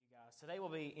Today we'll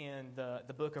be in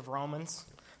the book of Romans,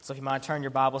 so if you mind turn your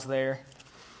Bibles there.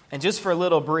 And just for a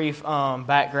little brief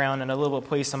background and a little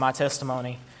piece of my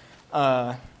testimony,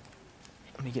 let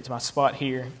me get to my spot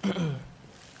here.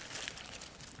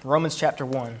 Romans chapter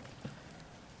 1.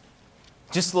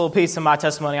 Just a little piece of my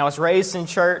testimony. I was raised in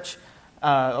church.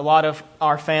 A lot of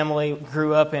our family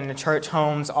grew up in the church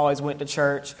homes, always went to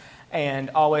church,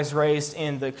 and always raised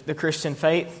in the Christian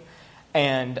faith.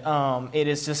 And it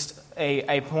is just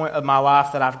a point of my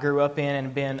life that I've grew up in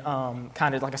and been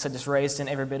kind of, like I said, just raised in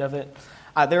every bit of it.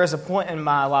 There was a point in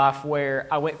my life where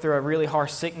I went through a really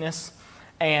harsh sickness,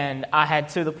 and I had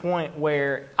to the point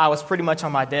where I was pretty much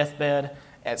on my deathbed.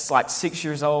 It's like 6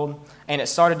 years old, and it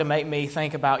started to make me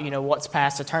think about, what's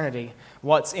past eternity,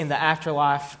 what's in the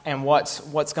afterlife, and what's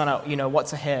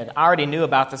ahead. I already knew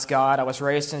about this God. I was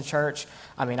raised in church.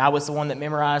 I was the one that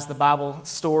memorized the Bible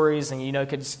stories and,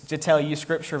 could tell you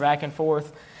scripture back and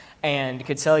forth and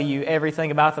could tell you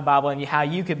everything about the Bible and how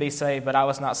you could be saved, but I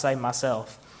was not saved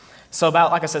myself. So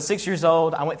about, like I said, 6 years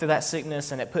old, I went through that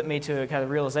sickness, and it put me to a kind of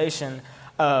realization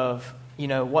of,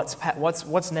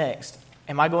 what's next?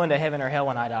 Am I going to heaven or hell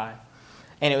when I die?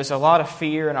 And it was a lot of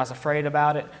fear, and I was afraid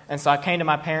about it. And so I came to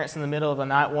my parents in the middle of the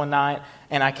night one night,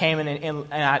 and I came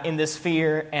in this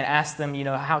fear and asked them,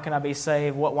 how can I be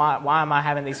saved? Why am I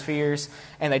having these fears?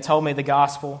 And they told me the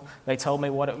gospel. They told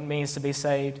me what it means to be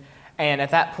saved. And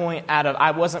at that point,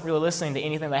 I wasn't really listening to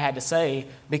anything they had to say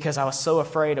because I was so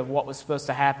afraid of what was supposed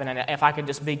to happen and if I could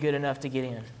just be good enough to get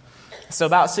in. So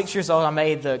about 6 years old, I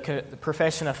made the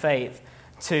profession of faith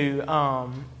to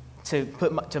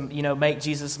make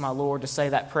Jesus my Lord, to say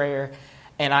that prayer.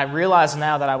 And I realize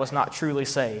now that I was not truly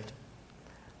saved.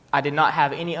 I did not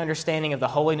have any understanding of the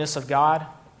holiness of God,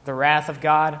 the wrath of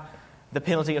God, the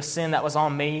penalty of sin that was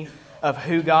on me, of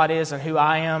who God is and who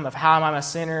I am, of how I'm a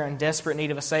sinner in desperate need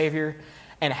of a Savior,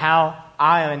 and how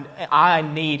I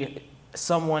need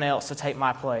someone else to take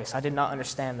my place. I did not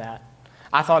understand that.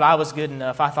 I thought I was good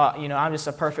enough. I thought, I'm just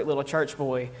a perfect little church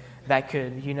boy that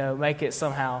could, make it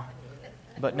somehow.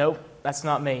 But nope, that's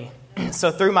not me.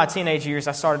 So through my teenage years,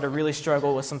 I started to really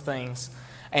struggle with some things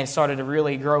and started to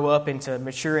really grow up into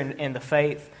mature in the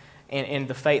faith, in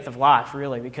the faith of life,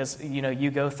 really, because,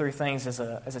 you go through things as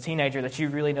a teenager that you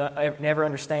really never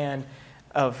understand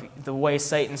of the way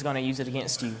Satan's going to use it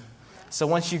against you. So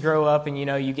once you grow up and,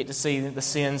 you get to see the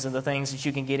sins and the things that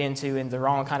you can get into and the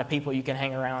wrong kind of people you can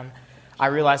hang around, I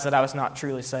realized that I was not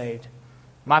truly saved.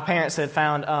 My parents had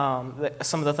found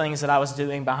some of the things that I was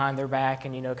doing behind their back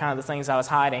and, kind of the things I was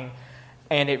hiding.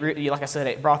 And it really, like I said,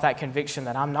 it brought that conviction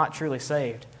that I'm not truly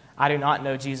saved. I do not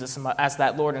know Jesus as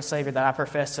that Lord and Savior that I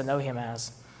profess to know Him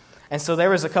as. And so there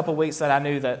was a couple weeks that I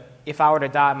knew that if I were to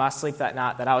die in my sleep that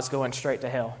night, that I was going straight to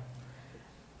hell.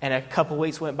 And a couple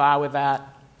weeks went by with that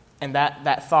and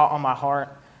that thought on my heart.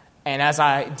 And as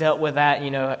I dealt with that,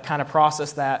 kind of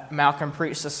processed that, Malcolm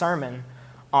preached a sermon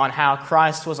on how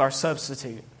Christ was our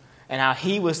substitute and how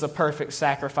He was the perfect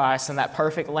sacrifice and that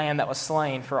perfect lamb that was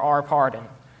slain for our pardon.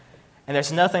 And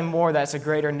there's nothing more that's a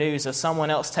greater news of someone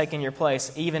else taking your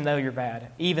place, even though you're bad,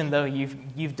 even though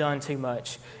you've done too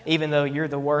much, even though you're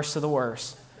the worst of the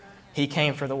worst. He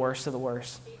came for the worst of the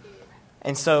worst.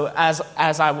 And so as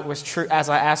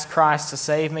I asked Christ to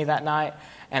save me that night,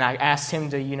 and I asked Him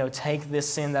to, take this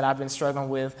sin that I've been struggling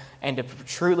with and to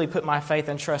truly put my faith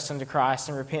and trust into Christ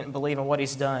and repent and believe in what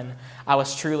He's done, I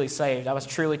was truly saved. I was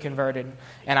truly converted,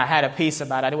 and I had a peace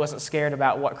about it. I wasn't scared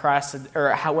about what Christ had,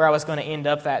 or where I was going to end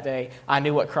up that day. I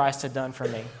knew what Christ had done for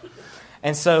me.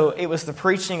 And so it was the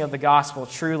preaching of the gospel,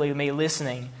 truly me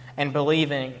listening and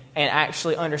believing and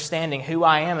actually understanding who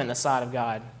I am in the sight of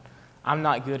God. I'm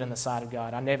not good in the sight of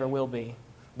God. I never will be.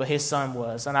 But His Son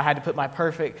was. And I had to put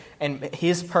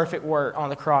His perfect work on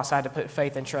the cross. I had to put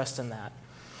faith and trust in that.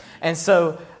 And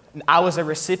so I was a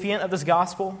recipient of this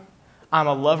gospel. I'm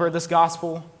a lover of this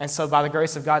gospel. And so by the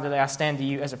grace of God today, I stand to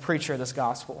you as a preacher of this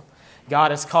gospel.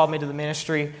 God has called me to the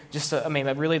ministry.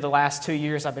 Really the last 2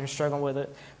 years I've been struggling with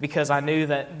it because I knew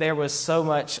that there was so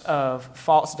much of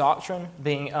false doctrine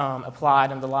being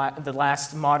applied in the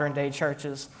last modern day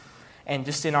churches. And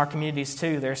just in our communities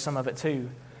too, there's some of it too.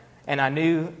 And I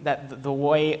knew that the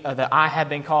way that I had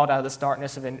been called out of this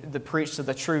darkness and to preach to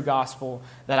the true gospel,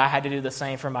 that I had to do the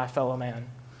same for my fellow man.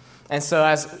 And so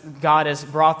as God has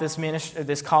brought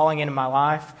this calling into my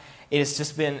life, it has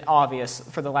just been obvious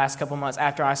for the last couple months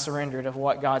after I surrendered of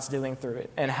what God's doing through it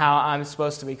and how I'm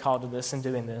supposed to be called to this and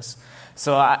doing this.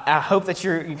 So I hope that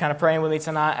you're kind of praying with me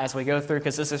tonight as we go through,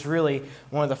 because this is really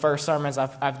one of the first sermons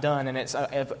I've done, and it's,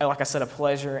 like I said, a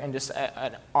pleasure and just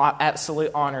an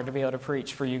absolute honor to be able to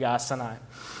preach for you guys tonight.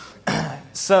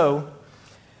 So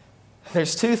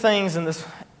there's two things in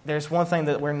there's one thing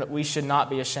that we should not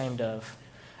be ashamed of,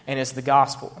 and it's the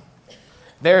gospel.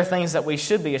 There are things that we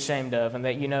should be ashamed of, and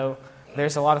that,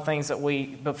 there's a lot of things that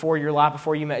before your life,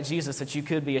 before you met Jesus, that you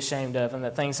could be ashamed of, and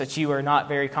that things that you are not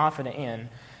very confident in.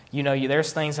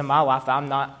 There's things in my life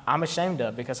that I'm ashamed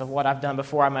of because of what I've done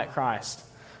before I met Christ.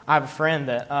 I have a friend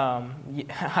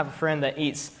that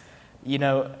eats,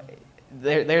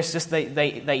 there's just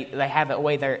they have a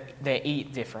way they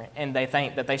eat different, and they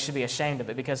think that they should be ashamed of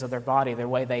it because of their body, their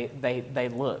way they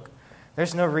look.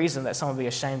 There's no reason that someone would be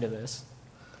ashamed of this.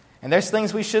 And there's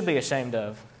things we should be ashamed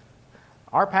of.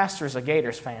 Our pastor is a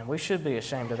Gators fan. We should be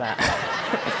ashamed of that.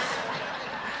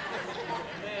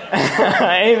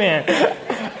 Amen.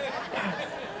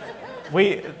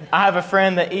 I have a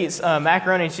friend that eats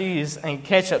macaroni and cheese and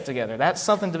ketchup together. That's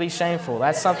something to be shameful.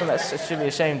 That's something that should be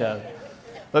ashamed of.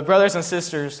 But brothers and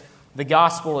sisters, the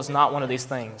gospel is not one of these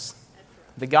things.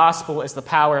 The gospel is the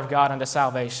power of God unto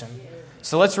salvation.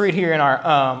 So let's read here in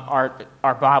our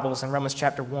Bibles in Romans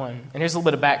chapter 1. And here's a little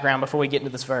bit of background before we get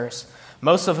into this verse.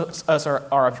 Most of us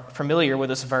are familiar with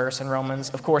this verse in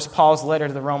Romans. Of course, Paul's letter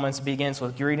to the Romans begins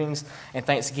with greetings and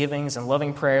thanksgivings and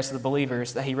loving prayers to the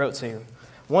believers that he wrote to.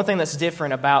 One thing that's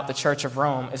different about the Church of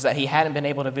Rome is that he hadn't been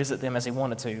able to visit them as he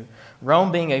wanted to.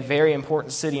 Rome being a very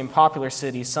important city and popular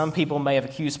city, some people may have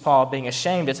accused Paul of being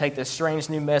ashamed to take this strange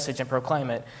new message and proclaim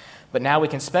it. But now we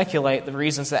can speculate the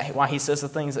reasons why he says the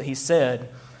things that he said.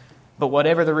 But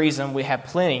whatever the reason, we have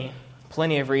plenty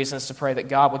of reasons to pray that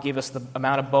God will give us the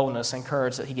amount of boldness and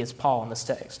courage that he gives Paul in this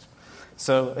text.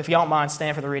 So if you don't mind,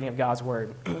 stand for the reading of God's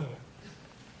word.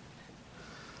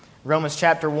 Romans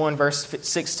chapter 1, verse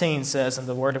 16 says, and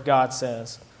the word of God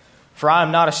says, "For I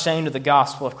am not ashamed of the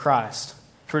gospel of Christ,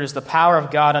 for it is the power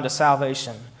of God unto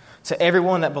salvation, to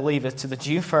everyone that believeth, to the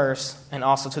Jew first, and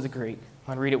also to the Greek." I'm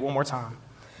going to read it one more time.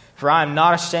 "For I am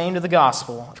not ashamed of the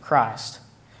gospel of Christ,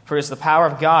 for it is the power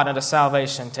of God unto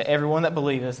salvation, to everyone that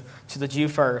believeth, to the Jew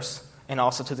first, and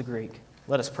also to the Greek."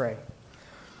 Let us pray.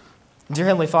 Dear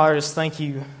Heavenly Father, just thank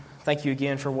you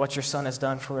again for what your Son has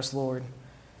done for us, Lord.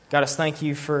 God, just thank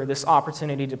you for this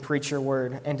opportunity to preach your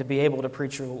word and to be able to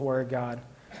preach your word, God.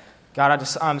 God,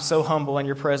 I'm so humble in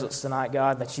your presence tonight,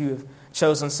 God, that you have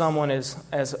chosen someone as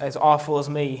awful as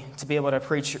me to be able to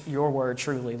preach your word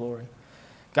truly, Lord.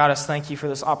 God, just thank you for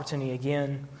this opportunity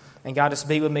again. And God, just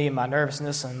be with me in my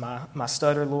nervousness and my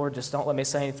stutter, Lord. Just don't let me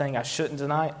say anything I shouldn't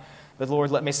tonight. But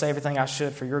Lord, let me say everything I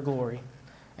should for your glory.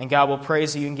 And God will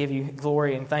praise you and give you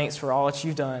glory and thanks for all that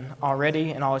you've done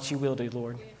already and all that you will do,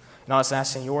 Lord. And all this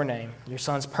ask in your name, your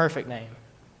Son's perfect name.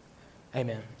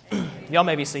 Amen. Y'all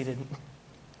may be seated.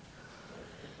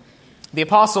 The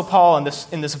Apostle Paul in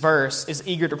this verse is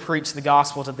eager to preach the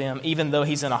gospel to them, even though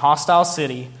he's in a hostile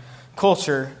city,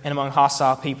 culture, and among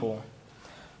hostile people.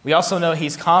 We also know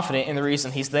he's confident in the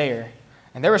reason he's there.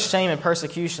 And there was shame and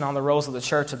persecution on the rolls of the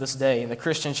church of this day, the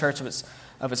Christian church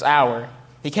of its hour.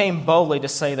 He came boldly to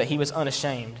say that he was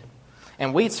unashamed.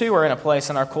 And we too are in a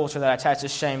place in our culture that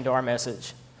attaches shame to our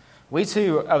message. We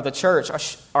too of the church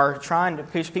are trying to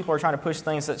push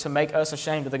things to make us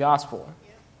ashamed of the gospel.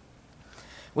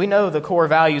 We know the core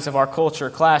values of our culture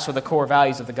clash with the core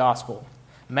values of the gospel.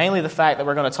 Mainly the fact that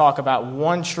we're going to talk about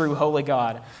one true holy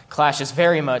God clashes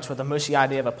very much with the mushy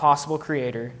idea of a possible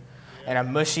creator and a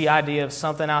mushy idea of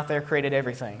something out there created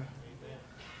everything.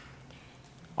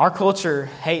 Our culture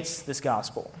hates this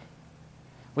gospel.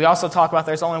 We also talk about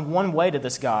there's only one way to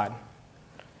this God.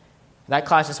 That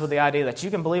clashes with the idea that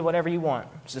you can believe whatever you want,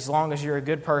 just as long as you're a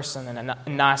good person and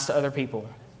nice to other people.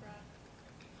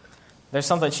 There's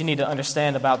something that you need to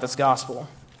understand about this gospel.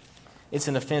 It's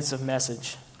an offensive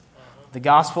message. The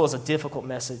gospel is a difficult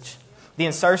message. The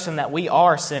assertion that we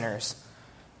are sinners,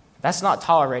 that's not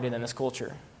tolerated in this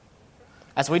culture.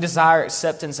 As we desire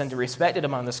acceptance and to be respected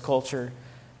among this culture,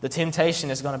 the temptation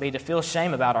is going to be to feel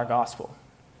shame about our gospel.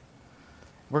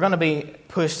 We're going to be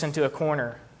pushed into a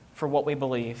corner for what we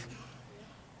believe.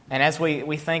 And as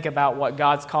we think about what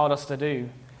God's called us to do,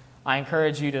 I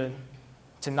encourage you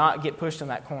to not get pushed in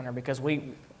that corner, because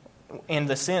we, in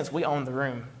the sense, we own the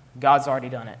room. God's already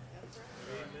done it.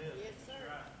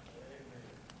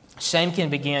 Shame can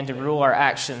begin to rule our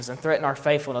actions and threaten our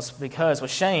faithfulness, because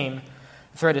with shame,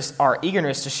 our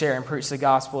eagerness to share and preach the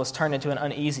gospel is turned into an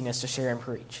uneasiness to share and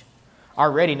preach. Our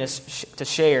readiness to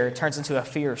share turns into a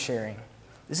fear of sharing.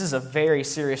 This is a very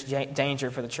serious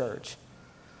danger for the church.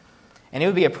 And it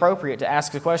would be appropriate to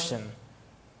ask the question,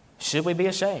 should we be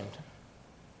ashamed?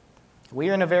 We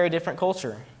are in a very different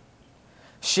culture.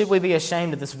 Should we be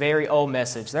ashamed of this very old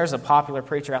message? There's a popular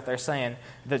preacher out there saying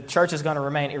the church is going to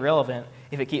remain irrelevant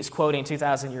if it keeps quoting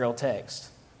 2,000-year-old text.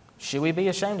 Should we be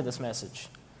ashamed of this message?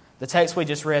 The text we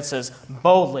just read says,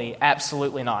 boldly,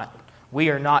 absolutely not. we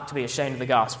are not to be ashamed of the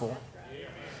gospel.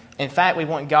 In fact, we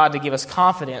want God to give us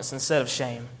confidence instead of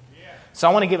shame. So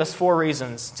I want to give us 4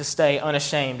 reasons to stay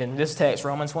unashamed in this text,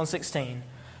 Romans 1:16,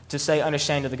 to stay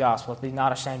unashamed of the gospel, to be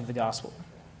not ashamed of the gospel.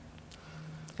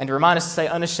 And to remind us to stay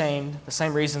unashamed, the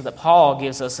same reason that Paul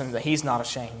gives us and that he's not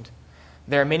ashamed.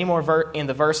 There are many more in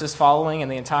the verses following in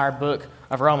the entire book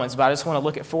of Romans, but I just want to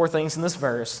look at 4 things in this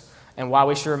verse and why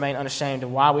we should remain unashamed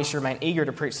and why we should remain eager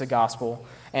to preach the gospel.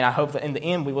 And I hope that in the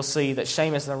end we will see that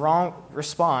shame is the wrong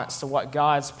response to what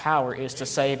God's power is to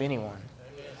save anyone.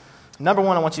 Number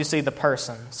 1, I want you to see the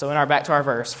person. So back to our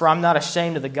verse. For I'm not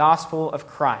ashamed of the gospel of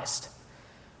Christ.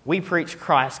 We preach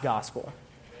Christ's gospel.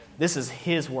 This is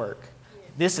his work.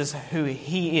 This is who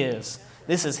he is.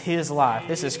 This is his life.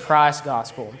 This is Christ's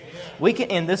gospel. We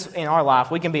can in our life,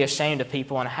 we can be ashamed of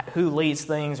people and who leads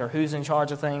things or who's in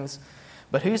charge of things.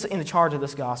 But who's in charge of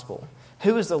this gospel?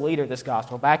 Who is the leader of this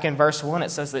gospel? Back in verse 1, it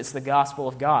says that it's the gospel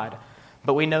of God.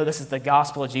 But we know this is the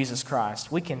gospel of Jesus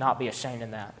Christ. We cannot be ashamed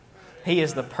in that. He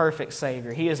is the perfect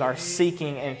Savior. He is our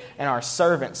seeking and our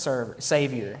servant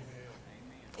Savior.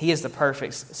 He is the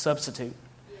perfect substitute.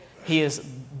 He is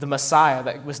the Messiah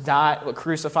that was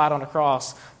crucified on a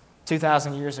cross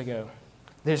 2,000 years ago.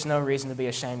 There's no reason to be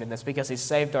ashamed in this because he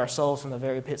saved our souls from the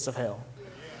very pits of hell.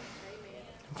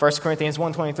 1 Corinthians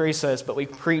 1:23 says, but we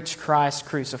preach Christ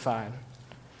crucified.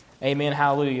 Amen,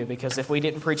 hallelujah, because if we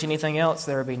didn't preach anything else,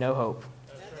 there would be no hope.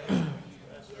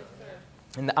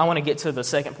 And I want to get to the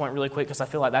second point really quick because I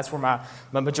feel like that's where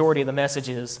my majority of the message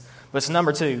is. But it's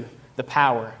number 2, the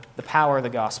power of the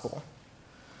gospel.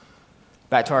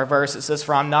 Back to our verse, it says,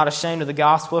 for I'm not ashamed of the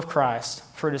gospel of Christ,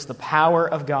 for it is the power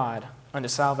of God unto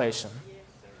salvation.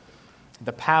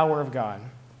 The power of God.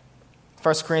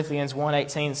 1 Corinthians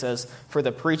 1:18 says, for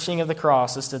the preaching of the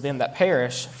cross is to them that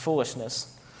perish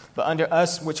foolishness, but unto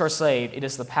us which are saved it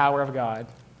is the power of God.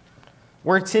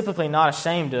 We're typically not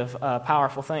ashamed of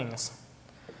powerful things.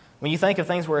 When you think of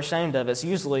things we're ashamed of, it's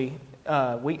usually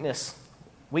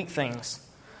weak things.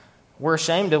 We're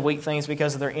ashamed of weak things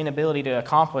because of their inability to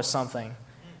accomplish something.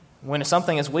 When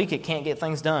something is weak, it can't get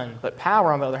things done. But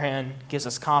power, on the other hand, gives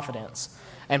us confidence.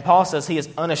 And Paul says he is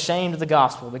unashamed of the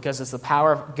gospel because it's the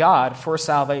power of God for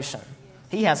salvation.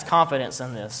 He has confidence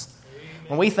in this.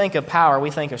 When we think of power,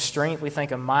 we think of strength, we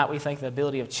think of might, we think of the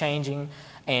ability of changing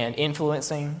and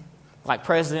influencing. Like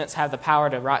presidents have the power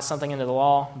to write something into the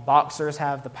law. Boxers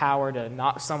have the power to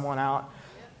knock someone out.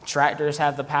 Tractors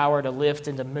have the power to lift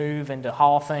and to move and to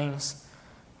haul things.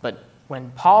 But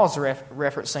when Paul's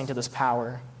referencing to this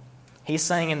power, he's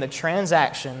saying in the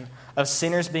transaction of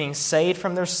sinners being saved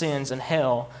from their sins and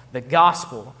hell, the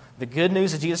gospel, the good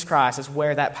news of Jesus Christ is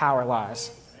where that power lies.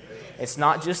 It's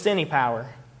not just any power.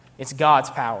 It's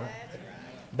God's power.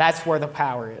 That's where the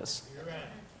power is.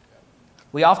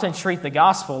 We often treat the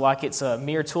gospel like it's a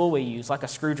mere tool we use, like a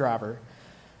screwdriver.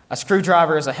 A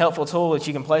screwdriver is a helpful tool that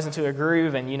you can place into a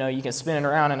groove and you can spin it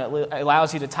around and it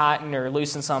allows you to tighten or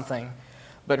loosen something.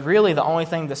 But really the only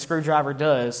thing the screwdriver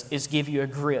does is give you a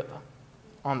grip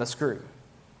on the screw.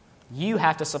 You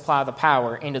have to supply the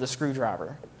power into the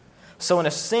screwdriver. So in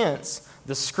a sense,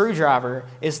 the screwdriver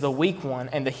is the weak one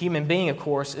and the human being, of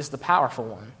course, is the powerful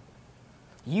one.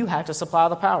 You have to supply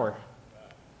the power.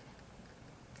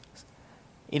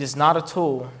 It is not a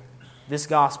tool, this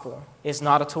gospel is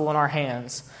not a tool in our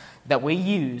hands that we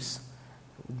use.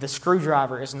 The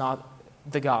screwdriver is not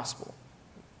the gospel.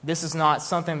 This is not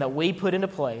something that we put into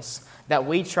place, that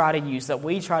we try to use, that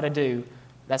we try to do.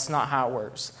 That's not how it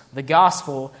works. The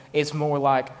gospel is more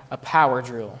like a power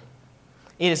drill.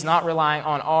 It is not relying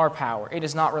on our power. It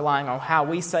is not relying on how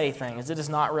we say things. It is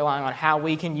not relying on how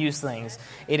we can use things.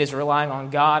 It is relying on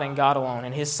God and God alone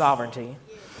and His sovereignty.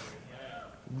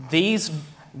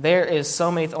 There is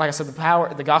so many, like I said,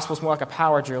 the gospel is more like a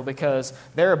power drill because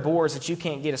there are boards that you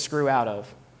can't get a screw out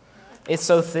of. It's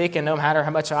so thick, and no matter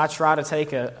how much I try to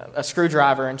take a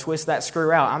screwdriver and twist that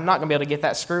screw out, I'm not going to be able to get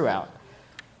that screw out.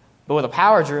 But with a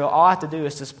power drill, all I have to do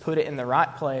is just put it in the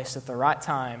right place at the right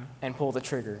time and pull the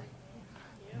trigger.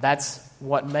 That's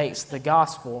what makes the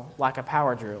gospel like a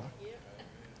power drill.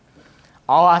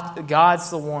 God's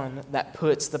the one that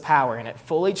puts the power in it,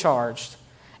 fully charged,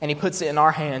 and He puts it in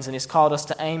our hands, and He's called us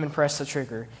to aim and press the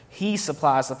trigger. He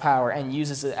supplies the power and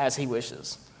uses it as He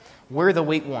wishes. We're the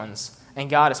weak ones, and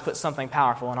God has put something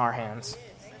powerful in our hands.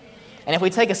 And if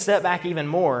we take a step back even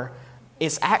more,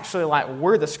 it's actually like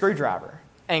we're the screwdriver,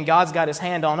 and God's got His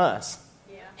hand on us.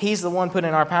 He's the one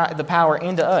putting the power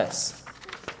into us.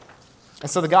 And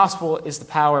so the gospel is the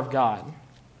power of God.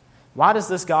 Why does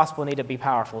this gospel need to be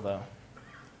powerful, though?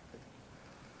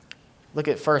 Look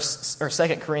at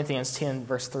 2 Corinthians 10,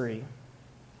 verse 3.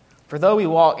 For though we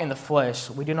walk in the flesh,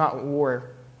 we do not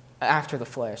war after the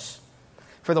flesh.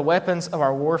 For the weapons of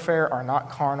our warfare are not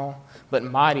carnal, but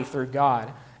mighty through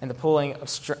God, and the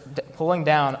pulling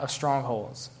down of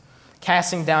strongholds,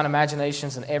 casting down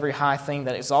imaginations and every high thing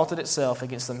that exalted itself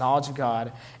against the knowledge of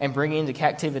God, and bringing into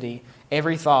captivity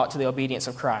every thought to the obedience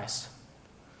of Christ.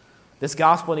 This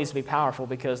gospel needs to be powerful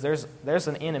because there's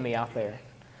an enemy out there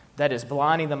that is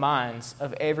blinding the minds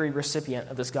of every recipient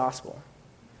of this gospel.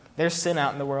 There's sin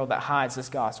out in the world that hides this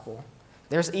gospel.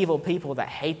 There's evil people that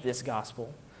hate this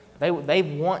gospel. They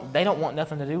don't want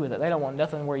nothing to do with it. They don't want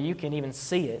nothing where you can even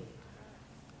see it.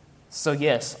 So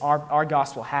yes, our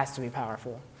gospel has to be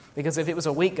powerful. Because if it was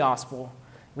a weak gospel,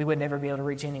 we would never be able to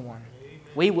reach anyone.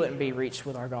 We wouldn't be reached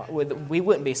with our gospel. We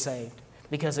wouldn't be saved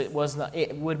because it would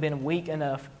have been weak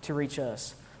enough to reach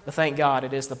us. But thank God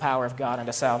it is the power of God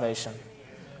unto salvation.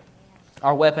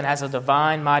 Our weapon has a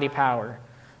divine, mighty power.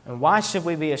 And why should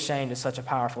we be ashamed of such a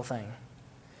powerful thing?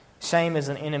 Shame is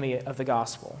an enemy of the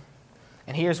gospel.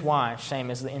 And here's why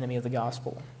shame is the enemy of the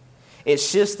gospel. It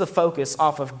shifts the focus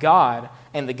off of God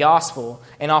and the gospel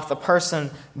and off the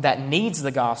person that needs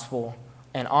the gospel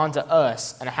and onto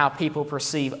us and how people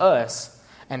perceive us.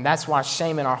 And that's why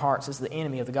shame in our hearts is the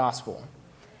enemy of the gospel.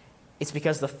 It's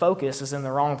because the focus is in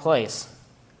the wrong place.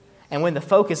 And when the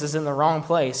focus is in the wrong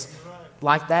place,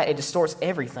 like that, it distorts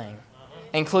everything,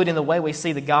 including the way we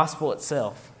see the gospel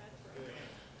itself.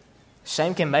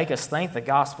 Shame can make us think the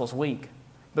gospel's weak.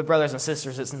 But brothers and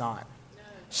sisters, it's not.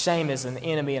 Shame is an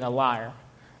enemy and a liar.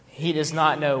 He does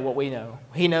not know what we know.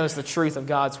 He knows the truth of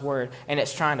God's word, and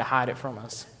it's trying to hide it from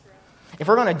us. If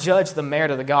we're going to judge the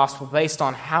merit of the gospel based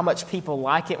on how much people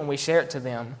like it when we share it to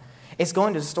them, it's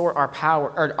going to distort our power,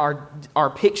 or our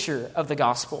picture of the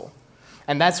gospel.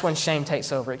 And that's when shame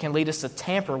takes over. It can lead us to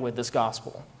tamper with this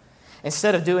gospel.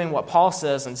 Instead of doing what Paul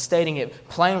says and stating it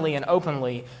plainly and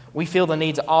openly, we feel the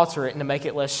need to alter it and to make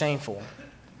it less shameful.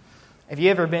 Have you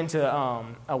ever been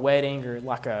to a wedding or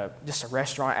like just a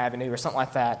restaurant avenue or something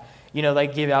like that? You know, they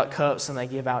give out cups and they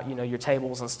give out, your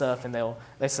tables and stuff, and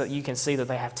you can see that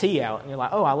they have tea out, and you're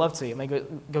like, oh, I love tea. Let me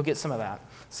go get some of that.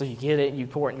 So you get it, you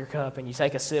pour it in your cup, and you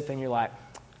take a sip, and you're like,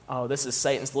 oh, this is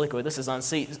Satan's liquid. This is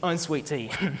unsweet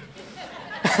tea.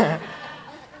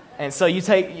 And so you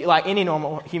take, like any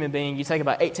normal human being, you take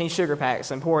about 18 sugar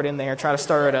packs and pour it in there, try to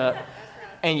stir it up,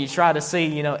 and you try to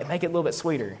see, make it a little bit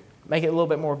sweeter. Make it a little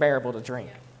bit more bearable to drink.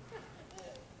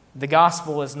 The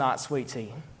gospel is not sweet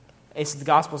tea. The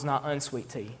gospel is not unsweet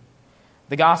tea.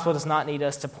 The gospel does not need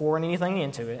us to pour anything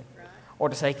into it or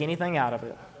to take anything out of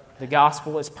it. The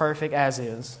gospel is perfect as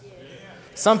is.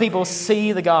 Some people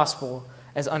see the gospel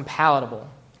as unpalatable,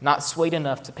 not sweet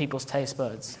enough to people's taste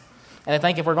buds. And they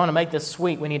think if we're going to make this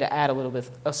sweet, we need to add a little bit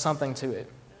of something to it.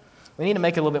 We need to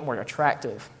make it a little bit more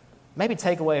attractive. Maybe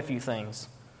take away a few things.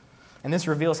 And this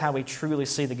reveals how we truly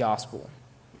see the gospel.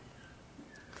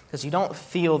 Because you don't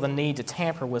feel the need to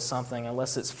tamper with something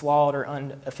unless it's flawed or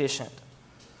inefficient.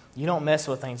 You don't mess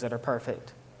with things that are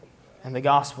perfect. And the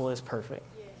gospel is perfect.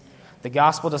 The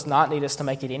gospel does not need us to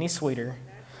make it any sweeter.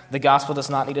 The gospel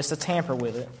does not need us to tamper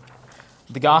with it.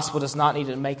 The gospel does not need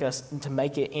to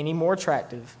make it any more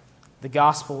attractive. The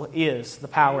gospel is the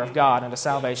power of God unto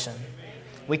salvation.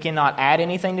 We cannot add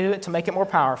anything to it to make it more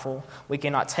powerful. We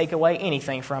cannot take away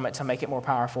anything from it to make it more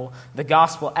powerful. The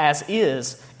gospel as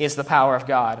is the power of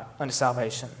God unto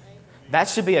salvation. That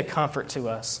should be a comfort to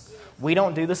us. We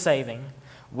don't do the saving.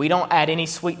 We don't add any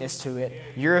sweetness to it.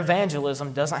 Your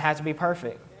evangelism doesn't have to be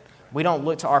perfect. We don't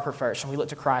look to our perfection. We look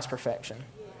to Christ's perfection.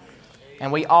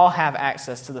 And we all have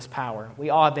access to this power. We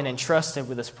all have been entrusted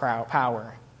with this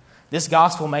power. This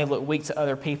gospel may look weak to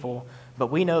other people, but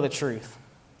we know the truth.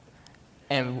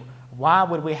 And why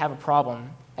would we have a problem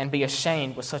and be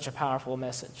ashamed with such a powerful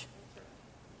message?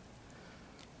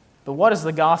 But what is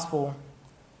the gospel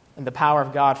and the power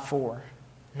of God for?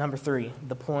 Number 3,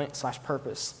 the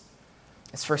point/purpose.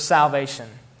 It's for salvation.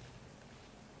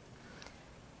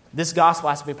 This gospel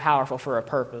has to be powerful for a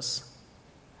purpose.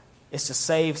 It's to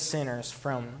save sinners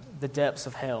from the depths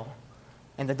of hell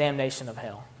and the damnation of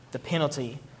hell, the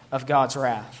penalty of God's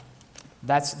wrath.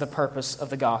 That's the purpose of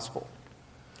the gospel.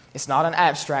 It's not an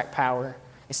abstract power.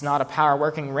 It's not a power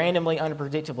working randomly,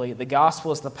 unpredictably. The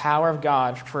gospel is the power of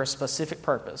God for a specific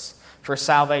purpose, for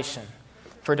salvation,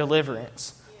 for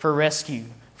deliverance, for rescue,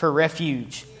 for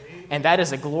refuge. And that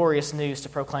is a glorious news to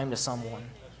proclaim to someone.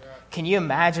 Can you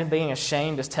imagine being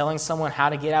ashamed of telling someone how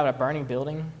to get out of a burning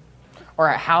building? Or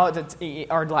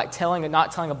not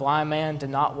telling a blind man to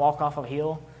not walk off a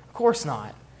hill? Of course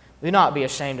not. Do not be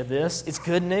ashamed of this. It's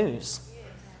good news.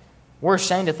 We're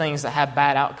ashamed of things that have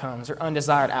bad outcomes or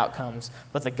undesired outcomes,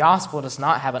 but the gospel does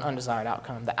not have an undesired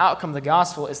outcome. The outcome of the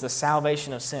gospel is the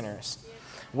salvation of sinners.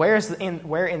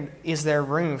 Is there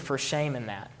room for shame in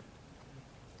that?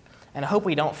 And I hope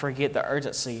we don't forget the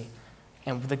urgency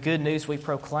and the good news we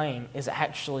proclaim is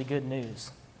actually good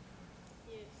news.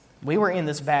 Yes. We were in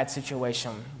this bad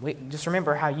situation. Just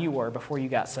remember how you were before you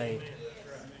got saved.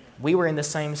 We were in the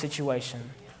same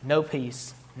situation. No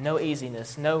peace, no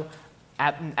easiness,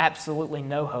 absolutely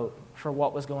no hope for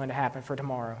what was going to happen for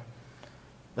tomorrow.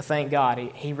 But thank God,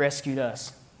 He rescued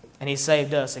us. And He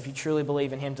saved us. If you truly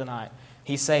believe in Him tonight,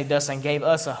 He saved us and gave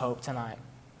us a hope tonight.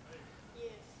 Yes.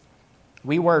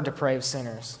 We were depraved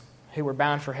sinners who were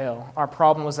bound for hell. Our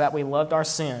problem was that we loved our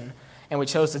sin and we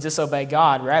chose to disobey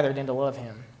God rather than to love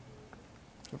Him.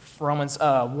 Romans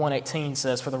 1:18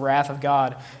 says, "For the wrath of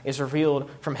God is revealed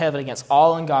from heaven against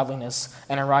all ungodliness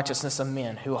and unrighteousness of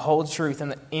men who hold truth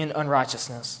in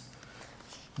unrighteousness.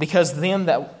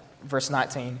 Verse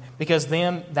 19, because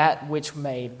them that which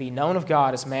may be known of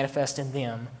God is manifest in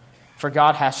them, for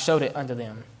God hath showed it unto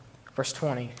them." Verse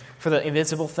 20, "For the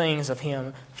invisible things of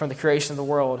Him from the creation of the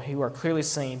world, who are clearly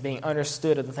seen, being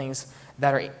understood of the things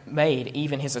that are made,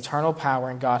 even His eternal power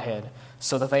and Godhead,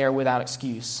 so that they are without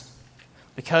excuse.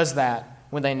 Because that,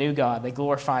 when they knew God, they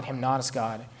glorified Him not as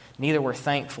God, neither were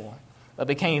thankful, but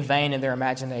became vain in their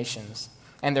imaginations,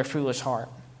 and their foolish heart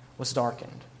was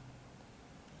darkened."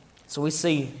 So we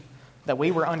see that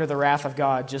we were under the wrath of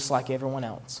God just like everyone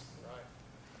else.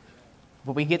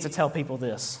 But we get to tell people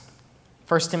this.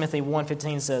 1 Timothy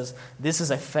 1:15 says, "This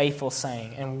is a faithful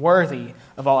saying and worthy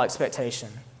of all expectation,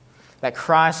 that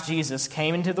Christ Jesus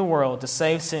came into the world to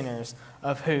save sinners,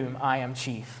 of whom I am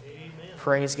chief." Amen.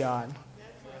 Praise God.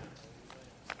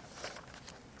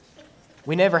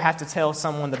 We never have to tell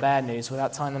someone the bad news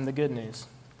without telling them the good news.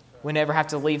 We never have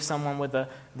to leave someone with the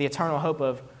eternal hope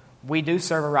of, we do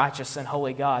serve a righteous and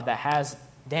holy God that has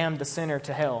damned the sinner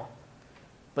to hell.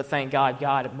 But thank God,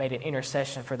 God made an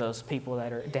intercession for those people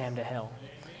that are damned to hell.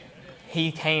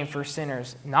 He came for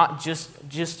sinners, not just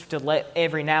to let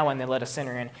every now and then let a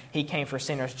sinner in. He came for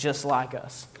sinners just like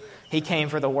us. He came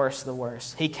for the worst of the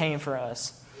worst. He came for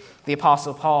us. The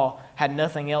Apostle Paul had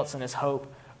nothing else in his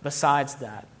hope besides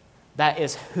that. That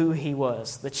is who he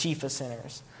was, the chief of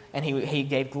sinners. And he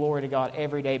gave glory to God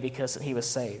every day because he was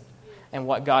saved and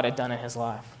what God had done in his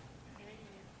life.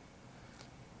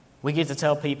 We get to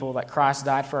tell people that Christ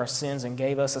died for our sins and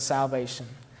gave us a salvation.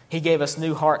 He gave us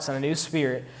new hearts and a new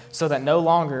spirit so that no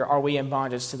longer are we in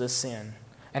bondage to this sin.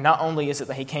 And not only is it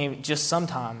that He came just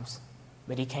sometimes,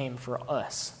 but He came for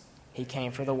us. He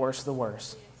came for the worst of the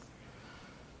worst.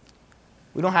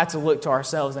 We don't have to look to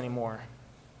ourselves anymore.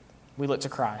 We look to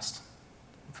Christ,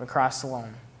 for Christ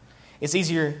alone.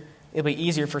 It'll be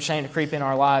easier for shame to creep in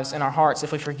our lives and our hearts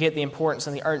if we forget the importance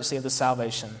and the urgency of this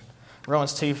salvation.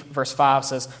 Romans 2, verse 5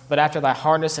 says, "But after thy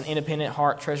hardness and independent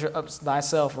heart, treasure up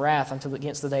thyself wrath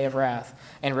against the day of wrath,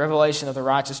 and revelation of the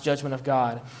righteous judgment of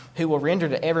God, who will render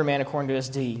to every man according to his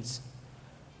deeds."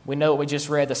 We know what we just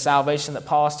read. The salvation that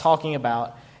Paul is talking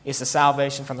about is the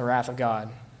salvation from the wrath of God.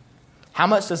 How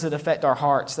much does it affect our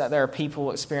hearts that there are people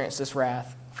who experience this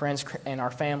wrath? Friends and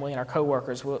our family and our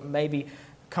co-workers will maybe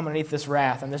come underneath this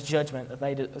wrath and this judgment that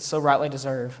they so rightly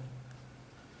deserve.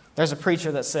 There's a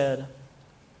preacher that said,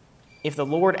 if the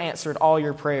Lord answered all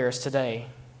your prayers today,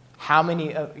 how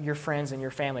many of your friends and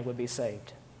your family would be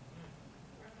saved?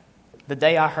 The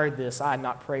day I heard this, I had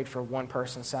not prayed for one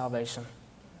person's salvation.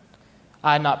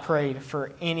 I had not prayed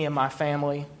for any of my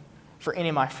family, for any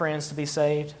of my friends to be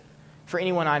saved, for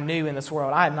anyone I knew in this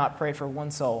world. I had not prayed for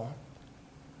one soul.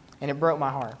 And it broke my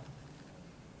heart.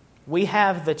 We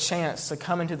have the chance to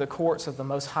come into the courts of the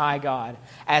Most High God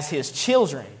as His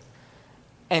children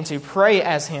and to pray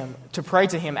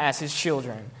to Him as His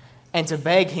children and to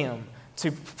beg Him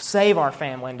to save our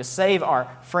family and to save our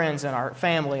friends and our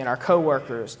family and our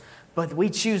co-workers. But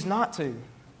we choose not to.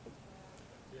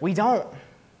 We don't.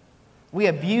 We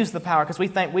abuse the power because we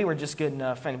think we were just good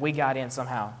enough and we got in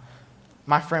somehow.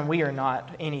 My friend, we are not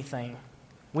anything.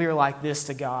 We are like this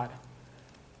to God.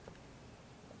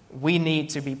 We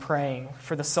need to be praying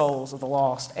for the souls of the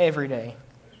lost every day.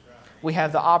 We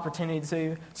have the opportunity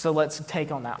to, so let's take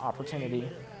on that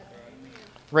opportunity.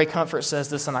 Ray Comfort says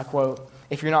this, and I quote,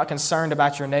 "If you're not concerned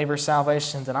about your neighbor's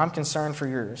salvation, then I'm concerned for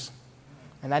yours."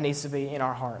 And that needs to be in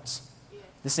our hearts.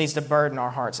 This needs to burden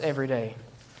our hearts every day.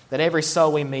 That every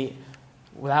soul we meet,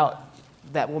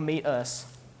 that will meet us,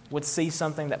 would see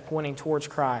something that pointing towards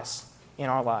Christ in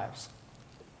our lives.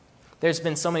 There's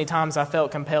been so many times I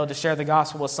felt compelled to share the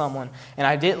gospel with someone, and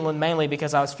I didn't mainly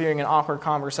because I was fearing an awkward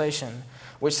conversation,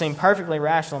 which seemed perfectly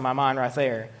rational in my mind right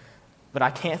there. But I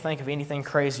can't think of anything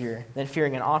crazier than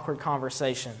fearing an awkward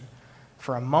conversation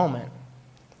for a moment,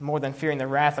 more than fearing the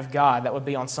wrath of God that would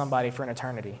be on somebody for an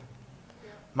eternity.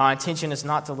 My intention is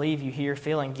not to leave you here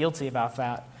feeling guilty about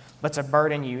that, but to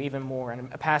burden you even more. And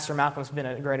Pastor Malcolm's been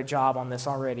a great job on this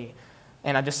already.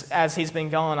 And as he's been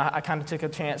gone, I kind of took a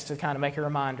chance to kind of make a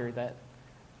reminder that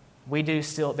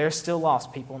there's still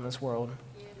lost people in this world.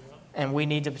 And we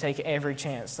need to take every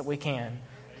chance that we can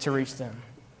to reach them.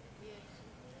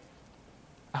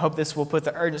 I hope this will put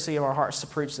the urgency of our hearts to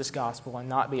preach this gospel and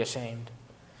not be ashamed.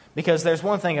 Because there's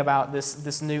one thing about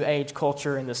this new age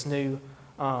culture and this new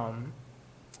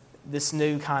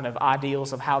kind of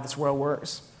ideals of how this world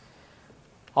works.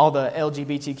 All the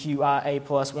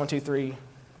LGBTQIA+, 1, 2, 3,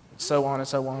 so on and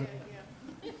so on.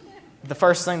 The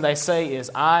first thing they say is,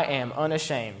 I am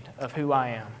unashamed of who I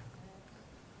am.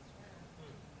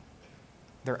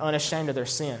 They're unashamed of their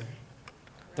sin.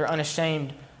 They're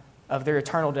unashamed of their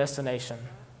eternal destination.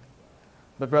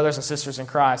 But brothers and sisters in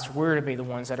Christ, we're to be the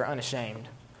ones that are unashamed.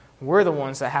 We're the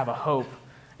ones that have a hope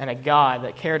and a God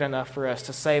that cared enough for us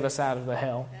to save us out of the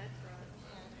hell.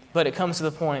 But it comes to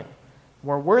the point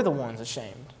where we're the ones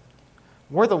ashamed.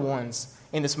 We're the ones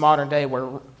in this modern day where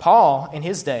Paul, in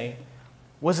his day,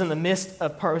 was in the midst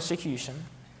of persecution.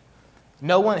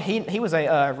 No one, he was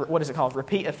a,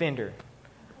 repeat offender.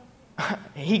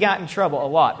 He got in trouble a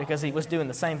lot because he was doing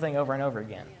the same thing over and over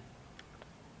again.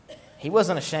 He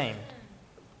wasn't ashamed.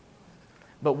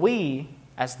 But we,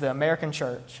 as the American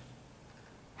church,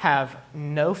 have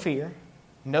no fear,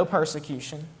 no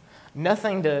persecution,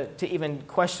 nothing to even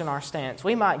question our stance.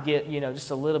 We might get,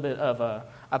 just a little bit of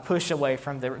a push away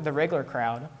from the regular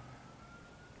crowd,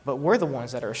 but we're the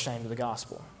ones that are ashamed of the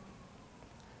gospel.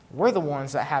 We're the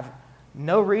ones that have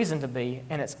no reason to be,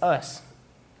 and it's us.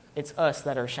 It's us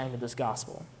that are ashamed of this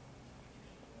gospel.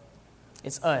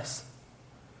 It's us.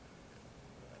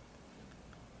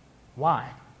 Why?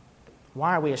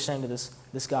 Why are we ashamed of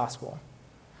this gospel?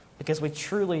 Because we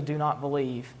truly do not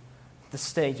believe the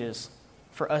stages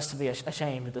for us to be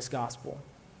ashamed of this gospel.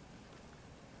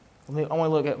 I want to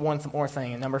look at one more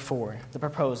thing, number 4, the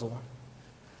proposal.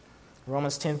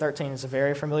 Romans 10:13 is a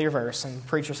very familiar verse, and the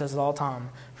preacher says it all the time.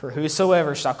 For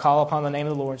whosoever shall call upon the name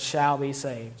of the Lord shall be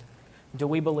saved. Do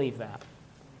we believe that?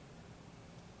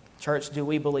 Church, do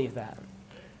we believe that?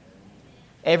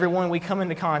 Everyone we come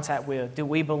into contact with, do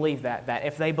we believe that? That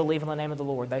if they believe in the name of the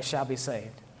Lord, they shall be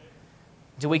saved?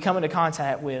 Do we come into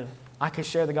contact with, I could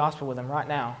share the gospel with them right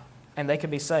now, and they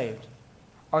could be saved?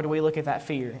 Or do we look at that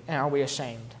fear, and are we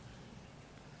ashamed?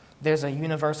 There's a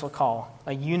universal call,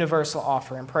 a universal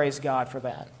offer, and praise God for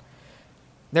that.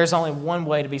 There's only one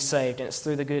way to be saved, and it's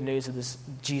through the good news of this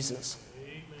Jesus.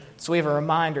 Amen. So we have a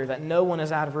reminder that no one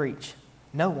is out of reach.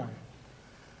 No one.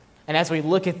 And as we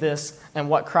look at this and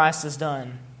what Christ has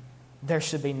done, there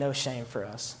should be no shame for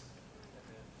us.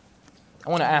 I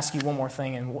want to ask you one more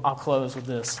thing, and I'll close with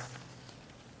this.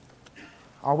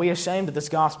 Are we ashamed of this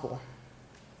gospel?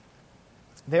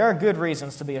 There are good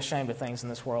reasons to be ashamed of things in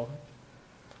this world.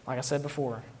 Like I said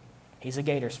before, he's a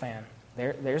Gators fan.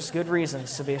 There's good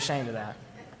reasons to be ashamed of that.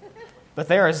 But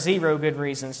there are 0 good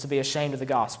reasons to be ashamed of the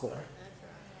gospel.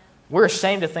 We're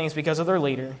ashamed of things because of their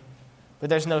leader, but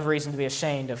there's no reason to be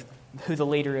ashamed of who the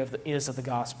leader is of the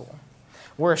gospel.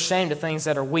 We're ashamed of things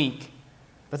that are weak,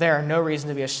 but there are no reason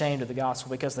to be ashamed of the gospel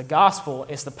because the gospel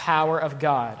is the power of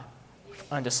God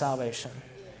unto salvation.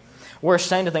 We're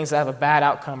ashamed of things that have a bad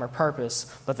outcome or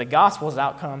purpose, but the gospel's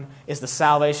outcome is the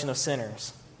salvation of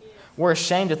sinners. We're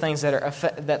ashamed of things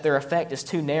that their effect is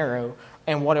too narrow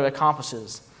and what it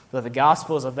accomplishes, but the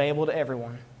gospel is available to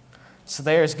everyone. So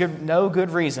there is no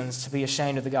good reasons to be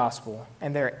ashamed of the gospel,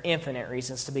 and there are infinite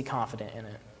reasons to be confident in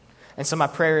it. And so my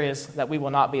prayer is that we will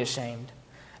not be ashamed,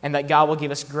 and that God will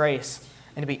give us grace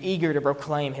and to be eager to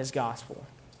proclaim his gospel.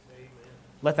 Amen.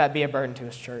 Let that be a burden to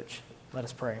his church. Let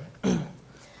us pray.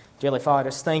 Dearly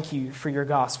Father, thank you for your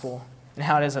gospel and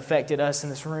how it has affected us in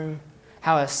this room,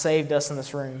 how it has saved us in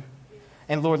this room.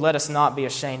 And Lord, let us not be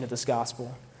ashamed of this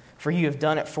gospel, for you have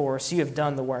done it for us. You have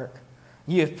done the work.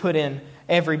 You have put in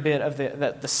every bit of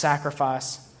the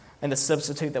sacrifice and the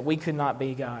substitute that we could not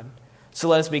be, God. So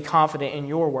let us be confident in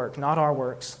your work, not our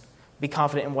works. Be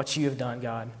confident in what you have done,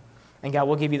 God. And God,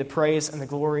 we'll give you the praise and the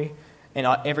glory and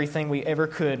everything we ever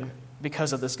could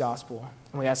because of this gospel.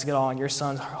 And we ask it all in your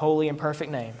Son's holy and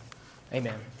perfect name.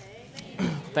 Amen.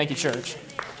 Amen. Thank you, church.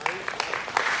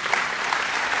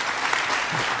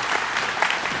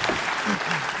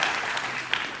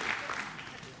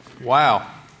 Wow.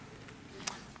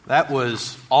 That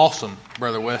was awesome,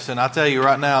 Brother Westin. I tell you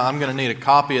right now, I'm going to need a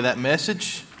copy of that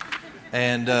message.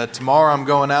 And tomorrow I'm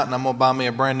going out and I'm going to buy me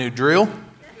a brand new drill.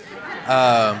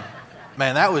 Man,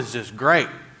 that was just great.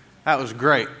 That was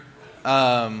great.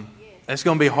 It's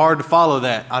going to be hard to follow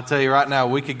that. I'll tell you right now,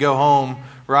 we could go home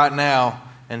right now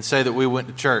and say that we went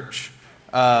to church.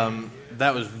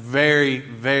 That was very,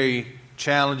 very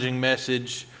challenging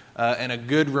message and a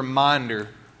good reminder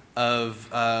of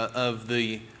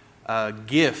the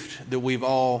gift that we've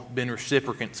all been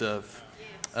recipients of,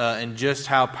 and just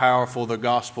how powerful the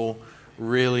gospel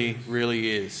really, really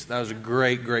is. That was a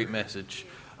great, great message.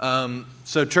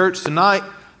 So, church, tonight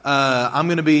I'm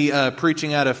going to be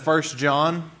preaching out of 1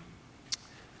 John,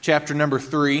 chapter number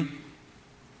 3.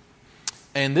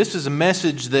 And this is a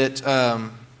message that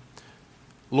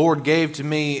Lord gave to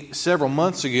me several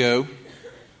months ago.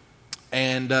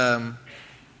 And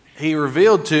He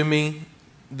revealed to me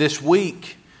this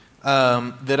week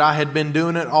that I had been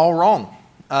doing it all wrong.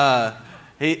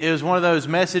 It was one of those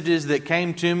messages that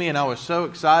came to me, and I was so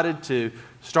excited to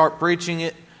start preaching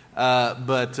it.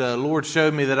 But Lord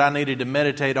showed me that I needed to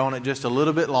meditate on it just a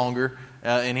little bit longer,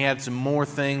 and He had some more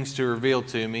things to reveal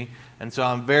to me. And so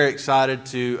I'm very excited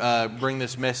to bring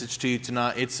this message to you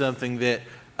tonight. It's something that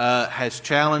has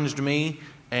challenged me,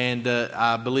 and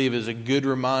I believe is a good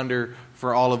reminder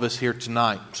for all of us here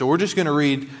tonight. So we're just going to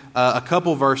read a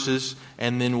couple verses,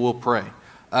 and then we'll pray.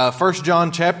 1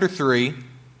 John chapter 3,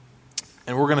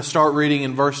 and we're going to start reading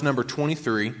in verse number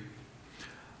 23. The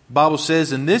Bible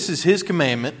says, "And this is His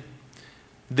commandment,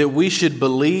 that we should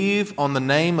believe on the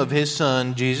name of His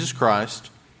Son, Jesus Christ,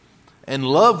 and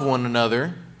love one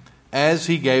another as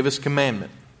He gave us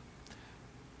commandment.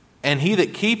 And he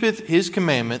that keepeth His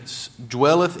commandments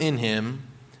dwelleth in Him,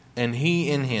 and He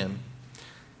in him.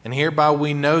 And hereby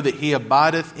we know that He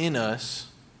abideth in us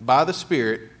by the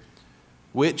Spirit,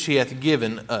 which He hath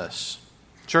given us."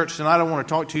 Church, tonight I want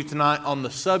to talk to you tonight on the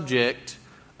subject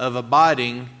of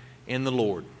abiding in the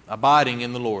Lord. Abiding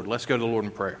in the Lord. Let's go to the Lord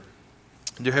in prayer.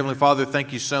 Dear Heavenly Father,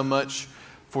 thank you so much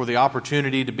for the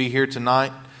opportunity to be here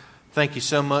tonight. Thank you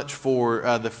so much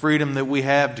for the freedom that we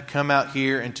have to come out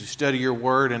here and to study your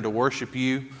word and to worship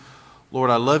you. Lord,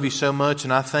 I love you so much,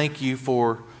 and I thank you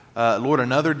for, Lord,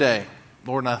 another day.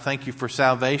 Lord, and I thank you for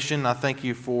salvation. I thank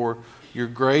you for your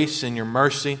grace and your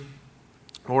mercy.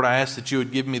 Lord, I ask that you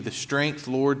would give me the strength,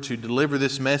 Lord, to deliver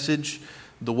this message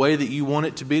the way that you want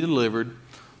it to be delivered.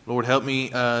 Lord, help me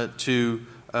to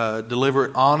deliver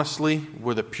it honestly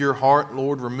with a pure heart.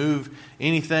 Lord, remove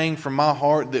anything from my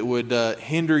heart that would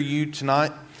hinder you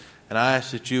tonight. And I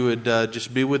ask that you would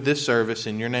just be with this service.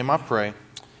 In your name I pray.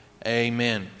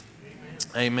 Amen. Amen.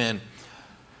 Amen.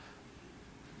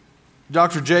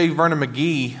 Dr. J. Vernon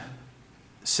McGee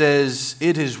says,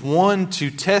 "It is one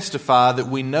to testify that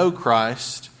we know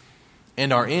Christ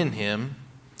and are in Him.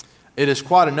 It is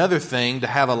quite another thing to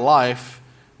have a life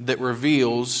that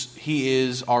reveals He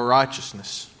is our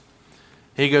righteousness."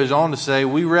 He goes on to say,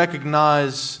 "We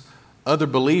recognize other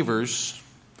believers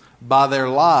by their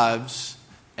lives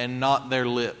and not their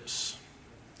lips."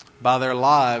 By their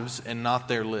lives and not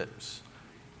their lips.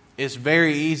 It's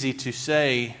very easy to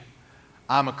say,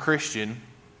 "I'm a Christian,"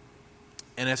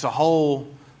 and it's a whole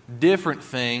different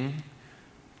thing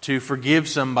to forgive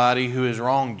somebody who has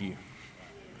wronged you.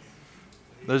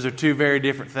 Those are two very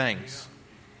different things.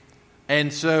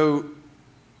 And so,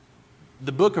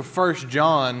 the book of 1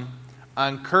 John, I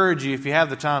encourage you, if you have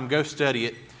the time, go study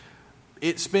it.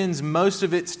 It spends most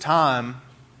of its time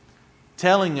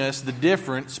telling us the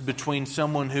difference between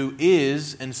someone who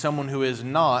is and someone who is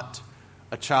not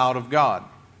a child of God.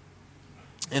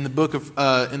 In the book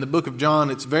of John,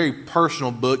 it's a very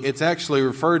personal book. It's actually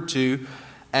referred to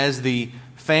as the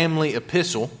family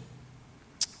epistle.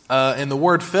 And the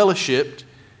word fellowship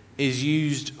is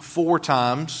used 4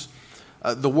 times.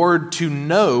 The word to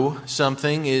know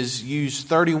something is used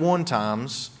 31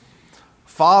 times.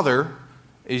 Father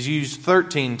is used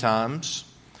 13 times.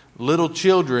 Little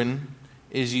children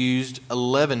is used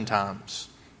 11 times.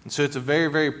 And so it's a very,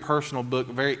 very personal book,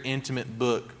 a very intimate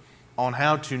book on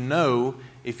how to know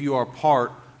if you are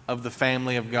part of the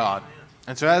family of God.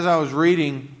 And so as I was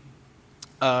reading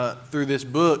through this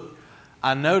book,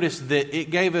 I noticed that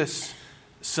it gave us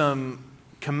some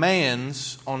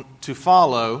commands to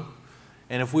follow.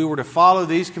 And if we were to follow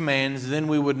these commands, then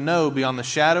we would know beyond the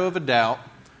shadow of a doubt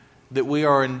that we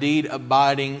are indeed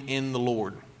abiding in the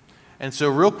Lord. And so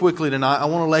real quickly tonight, I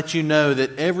want to let you know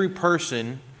that every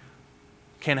person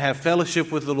can have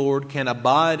fellowship with the Lord, can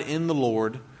abide in the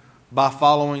Lord by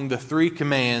following the 3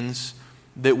 commands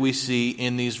that we see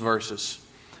in these verses.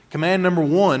 Command number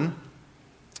 1,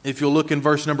 if you'll look in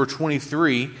verse number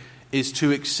 23, is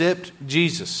to accept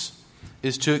Jesus.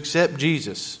 Is to accept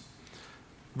Jesus.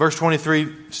 Verse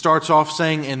 23 starts off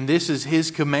saying, "And this is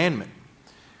His commandment,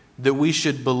 that we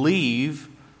should believe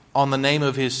on the name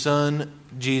of His Son,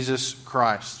 Jesus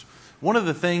Christ." One of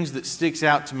the things that sticks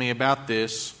out to me about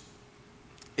this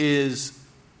is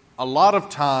a lot of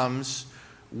times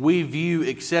we view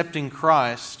accepting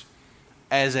Christ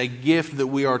as a gift that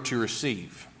we are to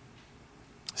receive.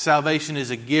 Salvation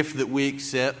is a gift that we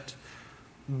accept.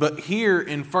 But here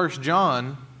in 1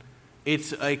 John,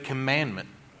 it's a commandment.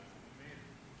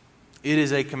 It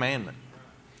is a commandment.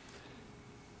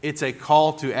 It's a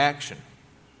call to action.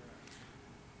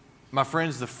 My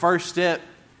friends, the first step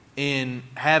in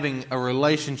having a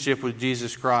relationship with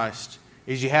Jesus Christ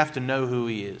is you have to know who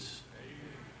He is.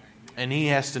 And He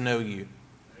has to know you.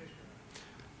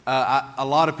 A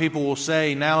lot of people will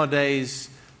say nowadays,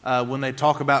 when they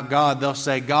talk about God, they'll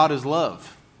say God is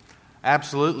love.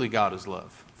 Absolutely, God is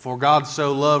love. For God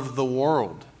so loved the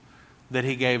world that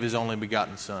He gave His only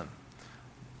begotten Son.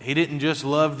 He didn't just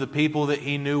love the people that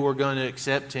He knew were going to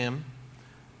accept Him.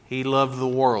 He loved the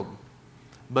world.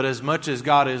 But as much as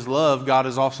God is love, God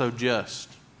is also just.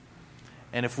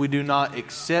 And if we do not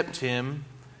accept Him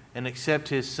and accept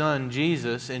His Son,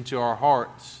 Jesus, into our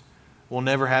hearts, we'll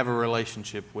never have a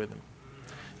relationship with Him.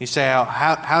 You say,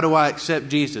 how do I accept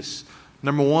Jesus?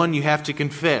 Number one, you have to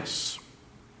confess.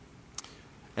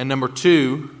 And number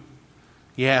two,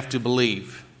 you have to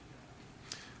believe.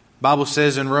 The Bible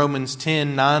says in Romans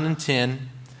 10:9 and 10,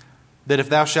 that if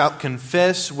thou shalt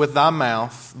confess with thy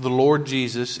mouth the Lord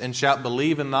Jesus, and shalt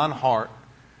believe in thine heart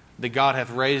that God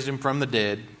hath raised Him from the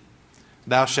dead,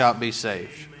 thou shalt be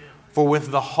saved. Amen. For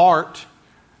with the heart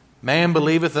man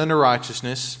believeth unto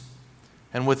righteousness,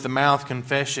 and with the mouth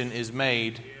confession is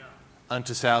made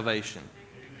unto salvation.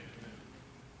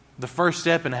 The first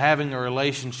step in having a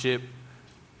relationship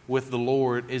with the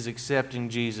Lord is accepting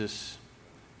Jesus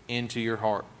into your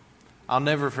heart. I'll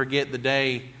never forget the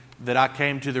day that I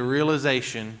came to the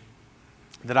realization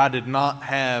that I did not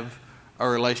have a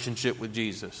relationship with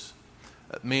Jesus.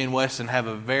 Me and Westin have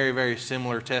a very, very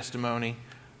similar testimony.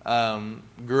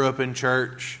 Grew up in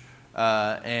church,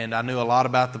 and I knew a lot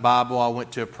about the Bible. I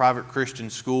went to a private Christian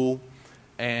school,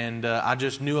 and I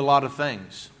just knew a lot of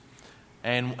things.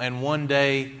 And one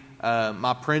day,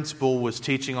 my principal was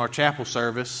teaching our chapel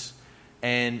service,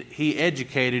 and he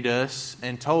educated us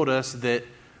and told us that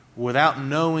without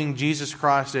knowing Jesus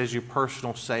Christ as your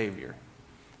personal Savior,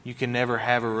 you can never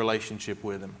have a relationship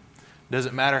with Him.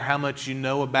 Doesn't matter how much you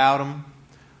know about Him.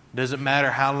 Doesn't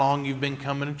matter how long you've been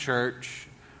coming to church.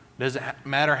 Doesn't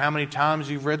matter how many times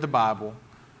you've read the Bible.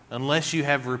 Unless you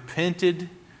have repented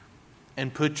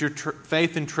and put your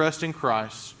faith and trust in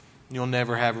Christ, you'll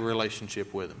never have a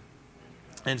relationship with Him.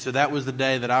 And so that was the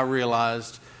day that I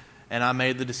realized and I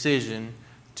made the decision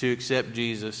to accept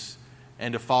Jesus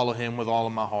and to follow Him with all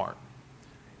of my heart.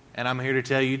 And I'm here to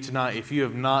tell you tonight, if you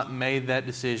have not made that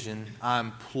decision, I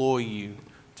implore you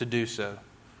to do so.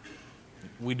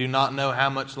 We do not know how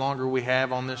much longer we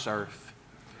have on this earth.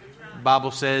 The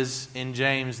Bible says in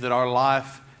James that our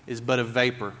life is but a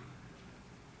vapor.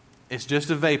 It's just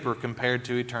a vapor compared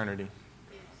to eternity.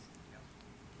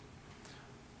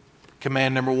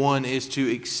 Command number one is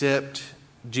to accept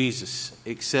Jesus.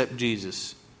 Accept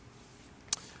Jesus.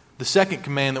 The second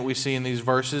command that we see in these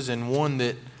verses, and one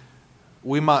that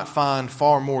we might find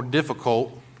far more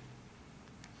difficult,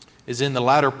 is in the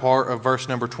latter part of verse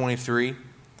number 23.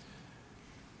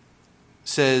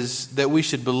 Says that we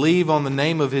should believe on the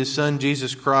name of His Son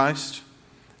Jesus Christ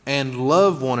and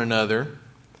love one another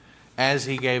as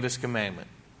He gave us commandment.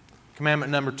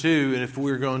 Commandment number two, and if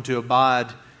we're going to abide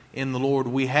in the Lord,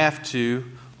 we have to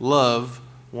love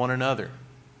one another.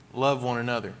 Love one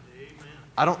another.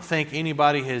 I don't think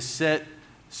anybody has set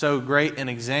so great an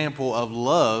example of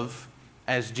love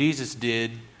as Jesus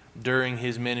did during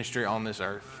His ministry on this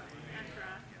earth.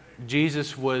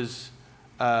 Jesus was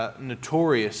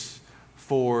notorious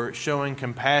for showing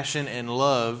compassion and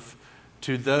love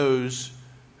to those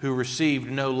who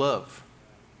received no love.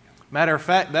 Matter of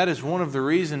fact, that is one of the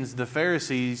reasons the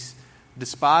Pharisees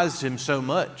despised Him so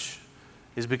much,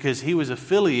 is because He was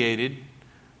affiliated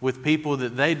with people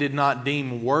that they did not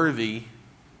deem worthy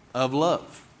of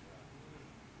love.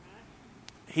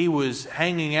 He was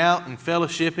hanging out and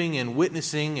fellowshipping and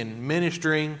witnessing and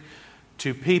ministering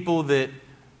to people that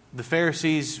the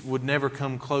Pharisees would never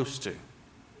come close to.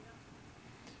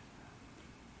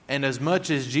 And as much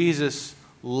as Jesus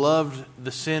loved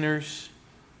the sinners,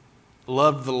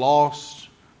 loved the lost,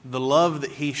 the love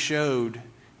that He showed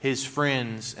His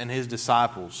friends and His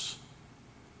disciples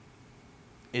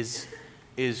is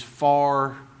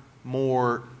far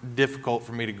more difficult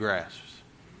for me to grasp.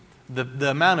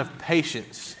 The amount of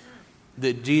patience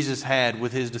that Jesus had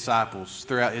with His disciples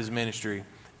throughout His ministry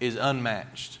is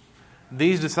unmatched.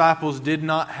 These disciples did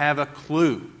not have a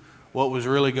clue what was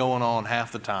really going on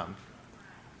half the time.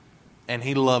 And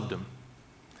He loved them.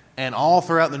 And all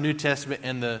throughout the New Testament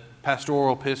and the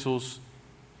pastoral epistles,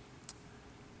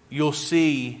 you'll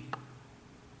see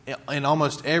in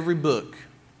almost every book,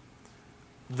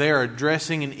 they're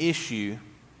addressing an issue,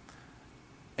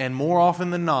 and more often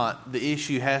than not, the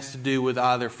issue has to do with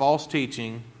either false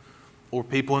teaching or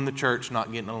people in the church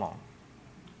not getting along.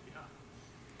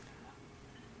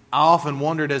 I often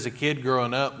wondered as a kid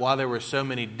growing up why there were so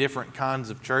many different kinds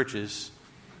of churches.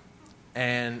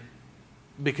 And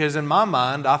because in my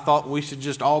mind, I thought we should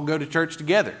just all go to church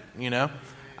together, you know.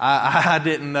 I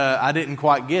didn't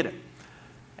quite get it.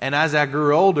 And as I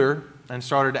grew older and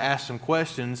started to ask some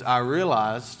questions, I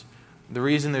realized the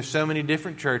reason there's so many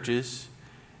different churches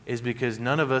is because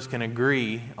none of us can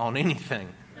agree on anything.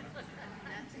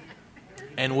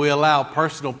 And we allow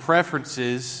personal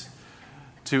preferences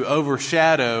to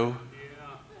overshadow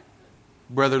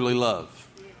brotherly love.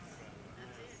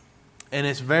 And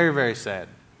it's very, very sad.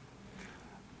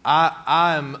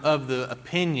 I am of the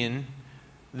opinion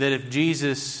that if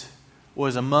Jesus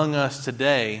was among us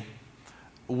today,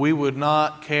 we would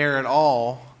not care at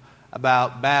all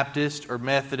about Baptist or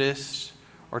Methodist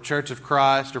or Church of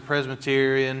Christ or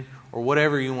Presbyterian or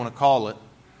whatever you want to call it.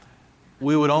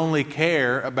 We would only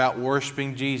care about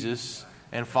worshiping Jesus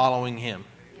and following Him.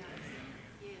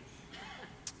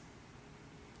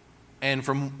 And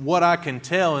from what I can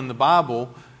tell in the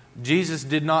Bible, Jesus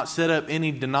did not set up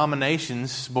any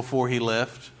denominations before He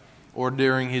left or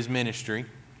during His ministry.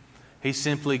 He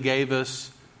simply gave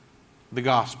us the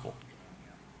gospel.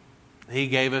 He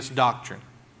gave us doctrine.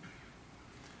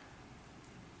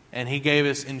 And He gave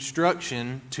us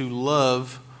instruction to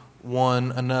love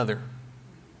one another.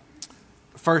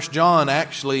 1 John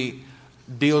actually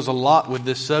deals a lot with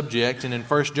this subject. And in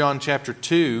 1 John chapter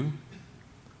 2,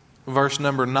 verse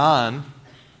number 9,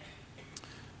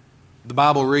 the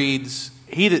Bible reads,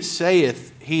 "He that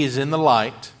saith he is in the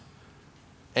light,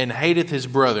 and hateth his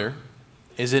brother,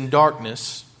 is in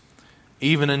darkness,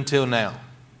 even until now.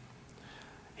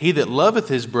 He that loveth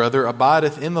his brother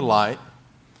abideth in the light,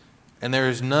 and there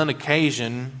is none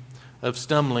occasion of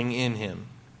stumbling in him.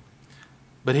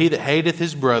 But he that hateth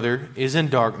his brother is in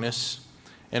darkness,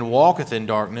 and walketh in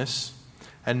darkness,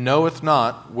 and knoweth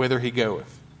not whither he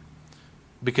goeth,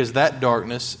 because that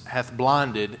darkness hath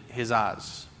blinded his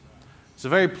eyes." So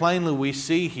very plainly we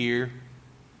see here,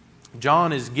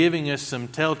 John is giving us some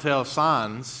telltale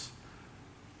signs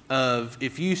of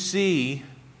if you see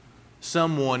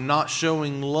someone not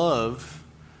showing love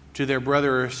to their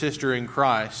brother or sister in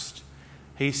Christ,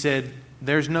 he said,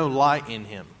 there's no light in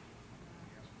him.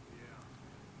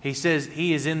 He says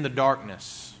he is in the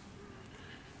darkness.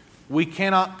 We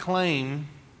cannot claim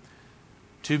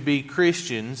to be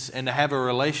Christians and to have a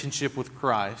relationship with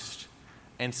Christ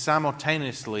and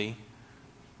simultaneously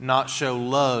not show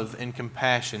love and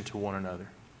compassion to one another.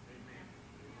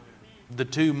 The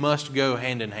two must go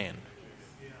hand in hand.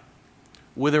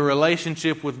 With a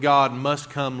relationship with God must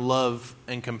come love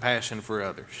and compassion for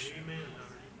others.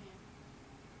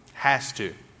 Has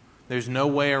to. There's no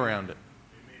way around it.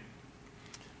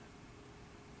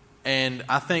 And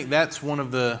I think that's one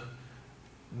of the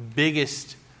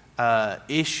biggest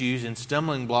issues and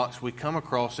stumbling blocks we come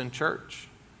across in church.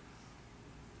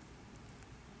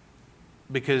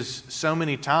 Because so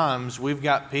many times we've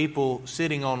got people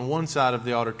sitting on one side of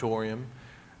the auditorium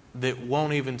that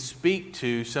won't even speak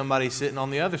to somebody sitting on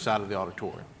the other side of the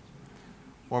auditorium.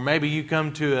 Or maybe you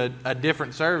come to a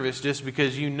different service just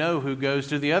because you know who goes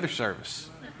to the other service.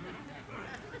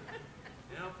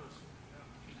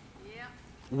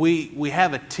 We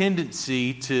have a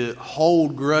tendency to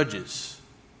hold grudges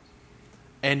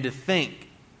and to think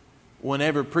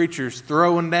whenever preacher's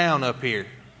throwing down up here,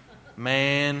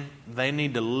 man, they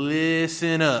need to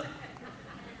listen up.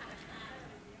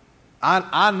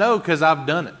 I know because I've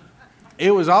done it.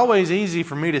 It was always easy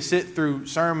for me to sit through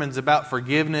sermons about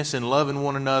forgiveness and loving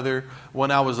one another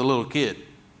when I was a little kid.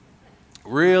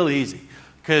 Real easy.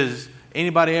 Because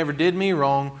anybody ever did me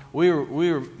wrong,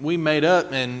 we made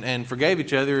up and forgave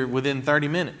each other within 30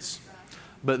 minutes.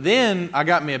 But then I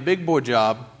got me a big boy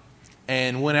job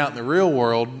and went out in the real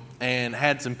world and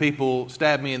had some people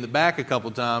stab me in the back a couple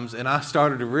times, and I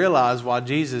started to realize why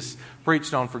Jesus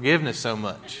preached on forgiveness so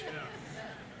much.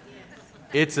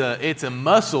 It's a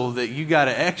muscle that you got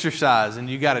to exercise and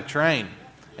you got to train,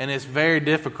 and it's very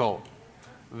difficult,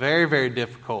 very, very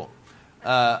difficult.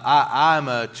 I'm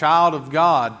a child of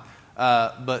God,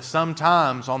 but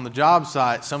sometimes on the job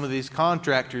site, some of these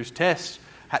contractors test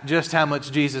just how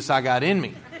much Jesus I got in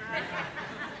me.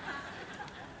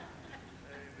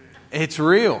 It's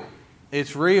real.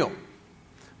 It's real.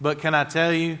 But can I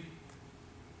tell you,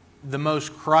 the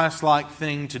most Christ-like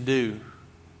thing to do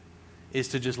is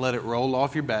to just let it roll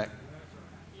off your back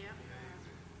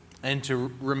and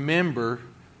to remember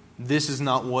this is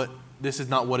not what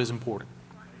is important.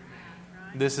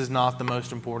 This is not the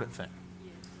most important thing.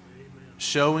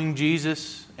 Showing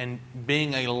Jesus and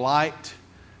being a light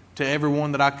to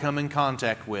everyone that I come in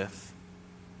contact with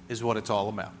is what it's all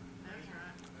about.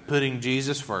 Putting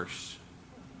Jesus first.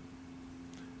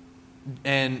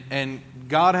 And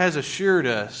God has assured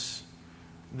us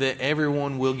that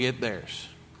everyone will get theirs.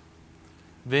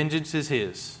 Vengeance is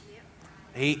His.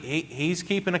 He's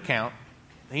keeping account.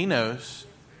 He knows.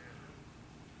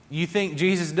 You think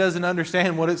Jesus doesn't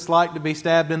understand what it's like to be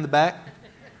stabbed in the back?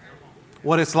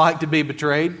 What it's like to be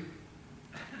betrayed?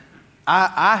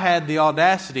 I had the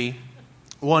audacity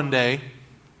one day.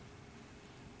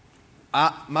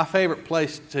 My favorite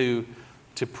place to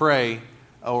pray,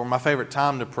 or my favorite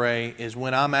time to pray, is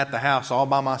when I'm at the house all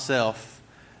by myself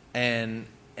and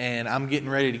I'm getting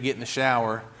ready to get in the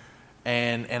shower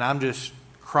and I'm just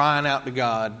crying out to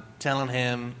God, telling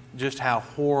Him just how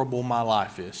horrible my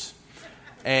life is.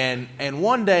 And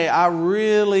one day I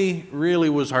really, really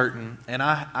was hurting, and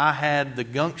I had the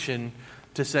gumption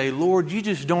to say, Lord, you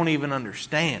just don't even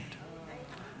understand.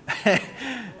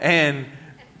 And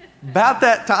about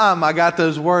that time I got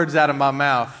those words out of my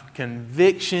mouth.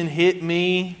 Conviction hit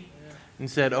me and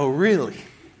said, oh, really?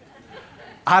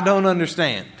 I don't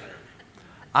understand.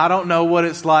 I don't know what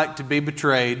it's like to be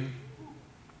betrayed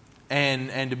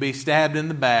and to be stabbed in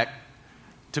the back,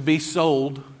 to be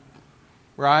sold,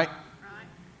 right?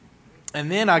 And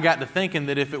then I got to thinking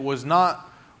that if it was not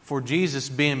for Jesus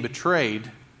being betrayed,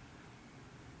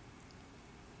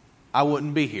 I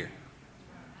wouldn't be here.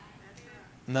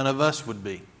 None of us would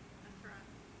be.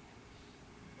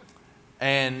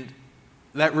 And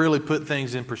that really put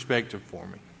things in perspective for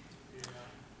me.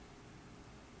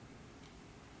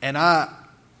 And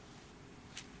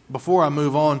before I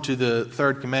move on to the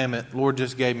third commandment, Lord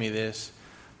just gave me this.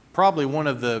 Probably one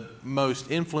of the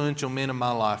most influential men in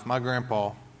my life, my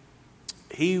grandpa.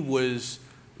 He was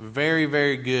very,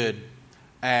 very good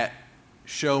at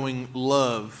showing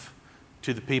love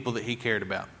to the people that he cared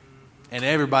about and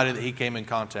everybody that he came in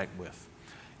contact with.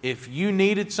 If you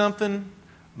needed something,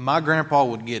 my grandpa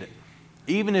would get it,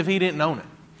 even if he didn't own it.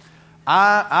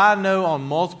 I know on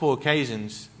multiple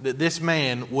occasions that this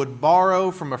man would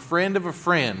borrow from a friend of a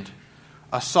friend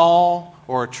a saw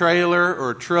or a trailer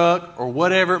or a truck or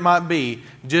whatever it might be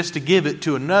just to give it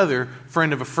to another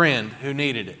friend of a friend who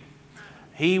needed it.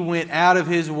 He went out of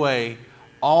his way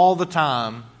all the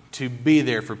time to be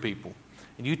there for people.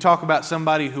 And you talk about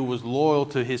somebody who was loyal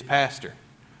to his pastor.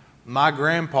 My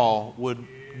grandpa would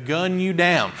gun you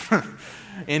down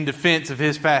in defense of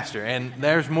his pastor. And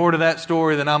there's more to that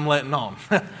story than I'm letting on.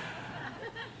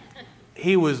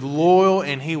 He was loyal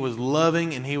and he was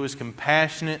loving and he was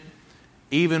compassionate,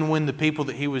 even when the people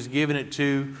that he was giving it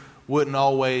to wouldn't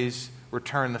always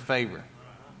return the favor.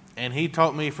 And he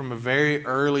taught me from a very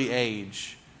early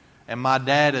age, and my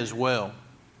dad as well,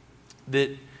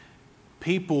 that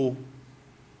people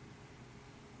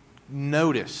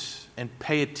notice and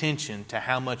pay attention to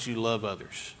how much you love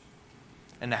others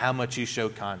and to how much you show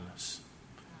kindness.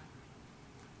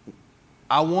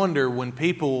 I wonder, when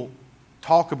people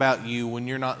talk about you when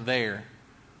you're not there,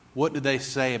 what do they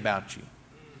say about you?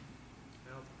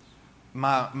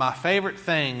 My favorite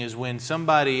thing is when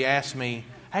somebody asks me,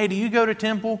 hey, do you go to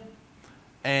temple?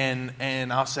 And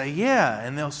I'll say, yeah.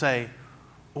 And they'll say,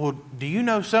 well, do you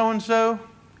know so-and-so?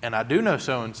 And I do know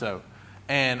so-and-so.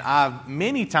 And I've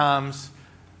many times,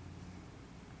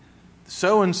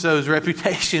 so-and-so's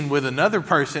reputation with another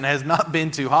person has not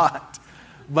been too hot.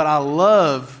 But I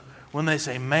love when they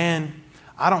say, man,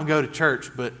 I don't go to church,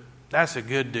 but that's a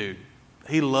good dude.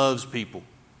 He loves people.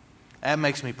 That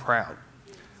makes me proud.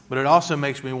 But it also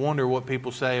makes me wonder what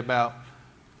people say about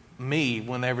me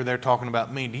whenever they're talking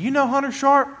about me. Do you know Hunter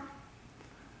Sharpe?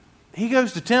 He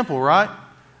goes to temple, right?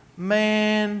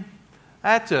 Man,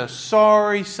 that's a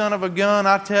sorry son of a gun.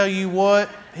 I tell you what,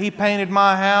 he painted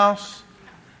my house.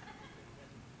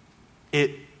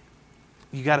 You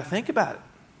got to think about it.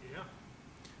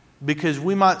 Because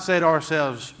we might say to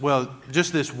ourselves, well,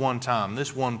 just this one time,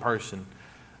 this one person,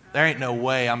 there ain't no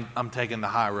way I'm taking the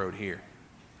high road here.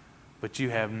 But you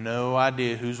have no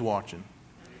idea who's watching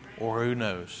or who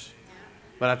knows.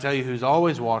 But I tell you who's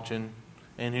always watching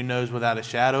and who knows without a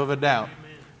shadow of a doubt,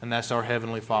 and that's our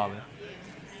Heavenly Father.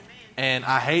 And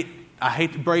I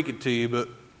hate to break it to you, but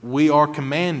we are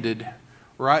commanded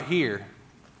right here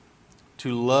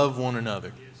to love one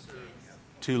another.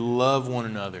 To love one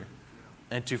another.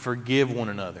 And to forgive one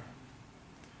another.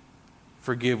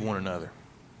 Forgive one another.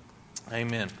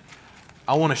 Amen.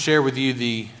 I want to share with you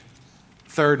the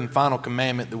third and final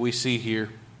commandment that we see here.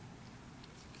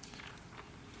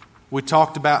 We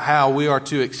talked about how we are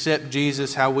to accept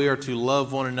Jesus, how we are to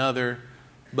love one another.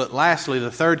 But lastly,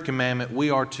 the third commandment, we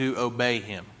are to obey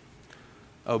Him.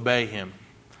 Obey Him.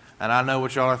 And I know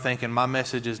what y'all are thinking. My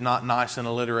message is not nice and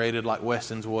alliterated like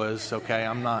Westin's was. Okay,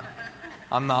 I'm not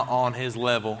on his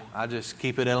level. I just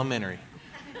keep it elementary.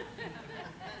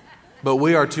 But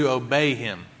we are to obey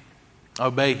Him.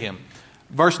 Obey Him.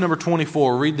 Verse number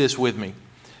 24, read this with me.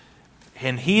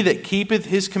 And he that keepeth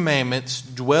His commandments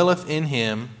dwelleth in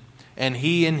Him, and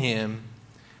He in him.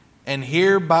 And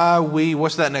hereby we,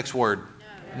 what's that next word?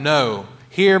 Know.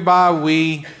 Hereby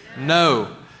we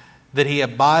know that He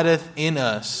abideth in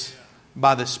us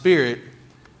by the Spirit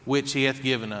which He hath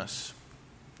given us.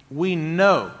 We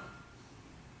know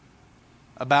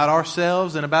about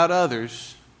ourselves and about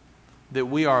others that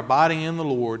we are abiding in the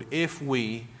Lord if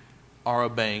we are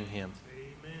obeying Him.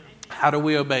 Amen. How do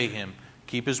we obey Him?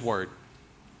 Keep His word.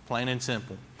 Plain and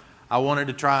simple. I wanted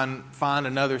to try and find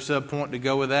another subpoint to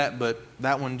go with that, but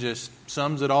that one just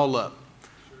sums it all up.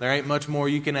 There ain't much more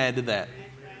you can add to that.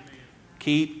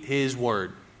 Keep His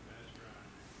word.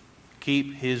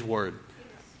 Keep His word.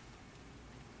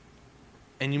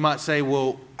 And you might say,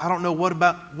 well, I don't know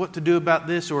what to do about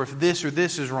this, or if this or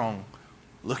this is wrong.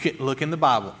 Look in the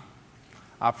Bible.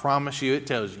 I promise you it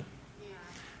tells you.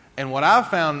 And what I've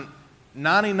found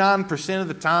 99% of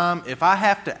the time, if I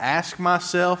have to ask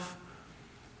myself,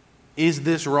 is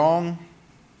this wrong?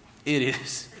 It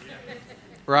is.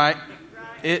 Right?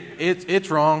 It's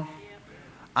wrong.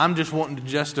 I'm just wanting to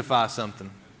justify something.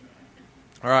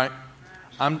 All right?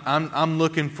 I'm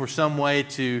looking for some way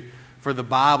for the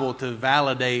Bible to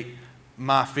validate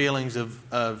my feelings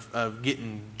of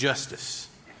getting justice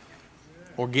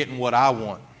or getting what I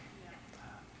want.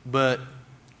 But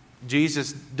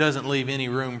Jesus doesn't leave any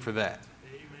room for that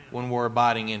when we're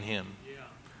abiding in Him.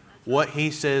 What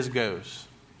He says goes.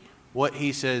 What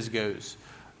He says goes.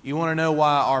 You want to know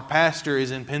why our pastor is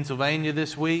in Pennsylvania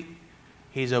this week?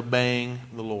 He's obeying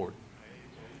the Lord.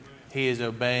 He is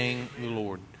obeying the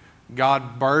Lord.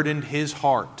 God burdened his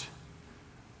heart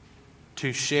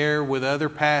to share with other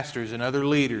pastors and other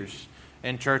leaders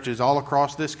and churches all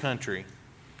across this country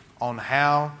on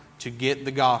how to get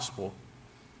the gospel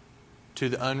to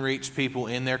the unreached people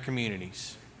in their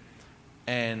communities.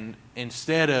 And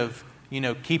instead of,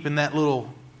 keeping that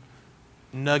little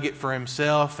nugget for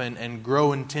himself and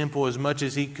growing temple as much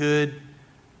as he could,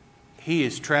 he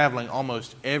is traveling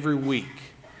almost every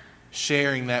week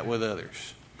sharing that with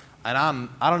others. And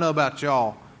I don't know about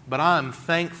y'all, but I'm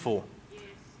thankful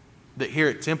that here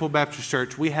at Temple Baptist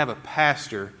Church we have a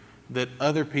pastor that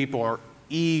other people are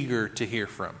eager to hear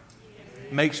from.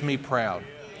 Makes me proud.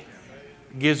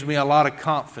 Gives me a lot of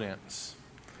confidence.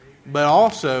 But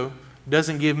also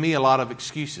doesn't give me a lot of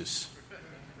excuses.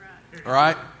 All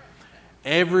right?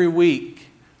 Every week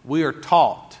we are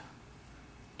taught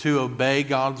to obey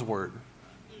God's word.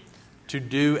 To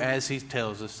do as He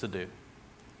tells us to do.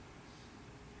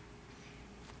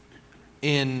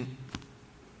 In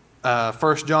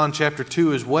 1 John chapter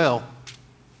 2 as well,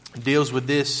 deals with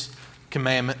this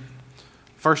commandment.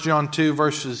 1 John 2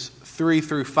 verses 3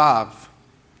 through 5.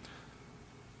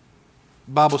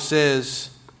 The Bible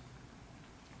says,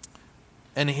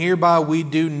 "And hereby we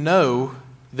do know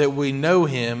that we know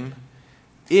Him,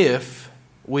 if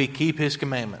we keep His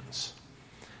commandments.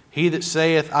 He that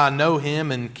saith, I know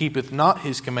Him, and keepeth not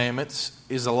His commandments,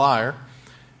 is a liar,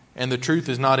 and the truth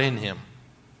is not in him.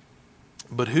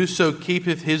 But whoso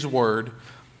keepeth His word,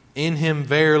 in him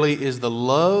verily is the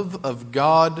love of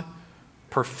God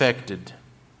perfected.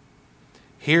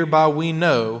 Hereby we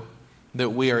know that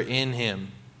we are in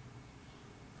Him."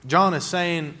 John is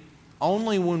saying,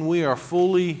 only when we are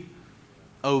fully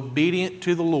obedient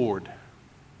to the Lord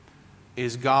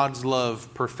is God's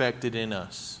love perfected in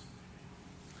us.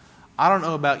 I don't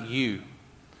know about you,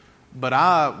 but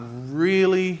I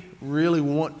really, really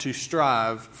want to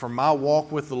strive for my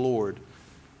walk with the Lord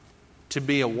to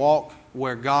be a walk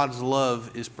where God's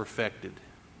love is perfected.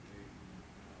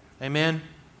 Amen?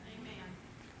 Amen.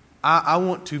 I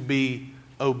want to be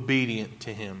obedient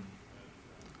to Him.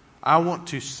 I want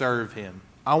to serve Him.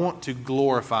 I want to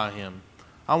glorify Him.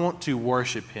 I want to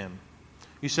worship Him.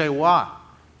 You say, why?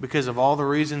 Because of all the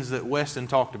reasons that Westin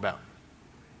talked about.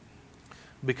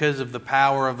 Because of the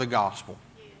power of the gospel.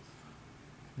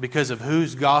 Because of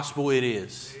whose gospel it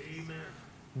is.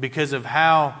 Because of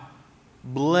how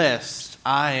blessed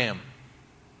I am.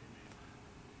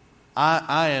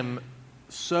 I am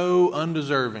so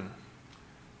undeserving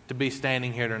to be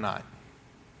standing here tonight.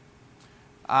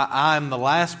 I am the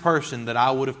last person that I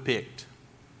would have picked.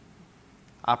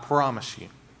 I promise you.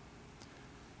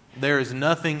 There is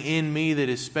nothing in me that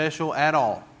is special at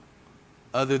all.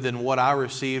 other than what I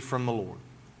received from the Lord.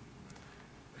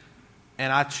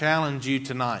 And I challenge you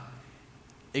tonight,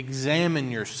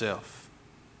 examine yourself.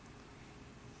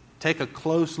 Take a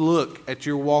close look at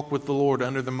your walk with the Lord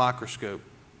under the microscope.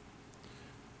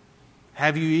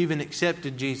 Have you even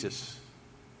accepted Jesus?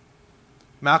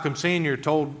 Malcolm Sr.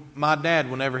 told my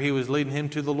dad whenever he was leading him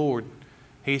to the Lord,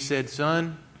 he said,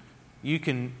 "Son, you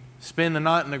can spend the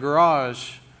night in the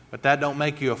garage, but that don't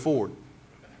make you a Ford."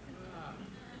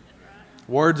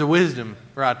 Words of wisdom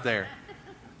right there.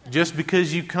 Just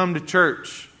because you come to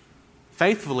church,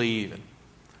 faithfully even,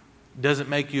 doesn't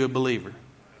make you a believer.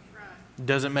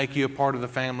 Doesn't make you a part of the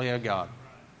family of God.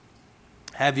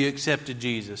 Have you accepted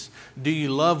Jesus? Do you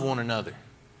love one another?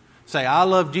 Say, I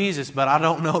love Jesus, but I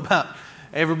don't know about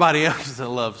everybody else that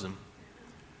loves Him.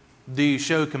 Do you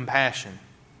show compassion?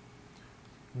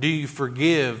 Do you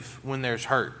forgive when there's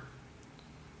hurt?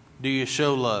 Do you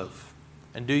show love?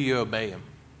 And do you obey Him?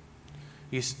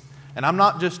 And I'm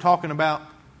not just talking about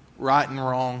right and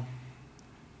wrong.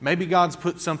 Maybe God's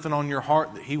put something on your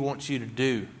heart that He wants you to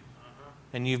do,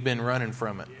 and you've been running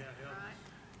from it.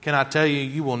 Can I tell you,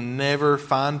 you will never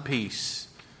find peace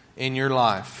in your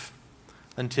life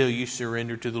until you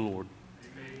surrender to the Lord.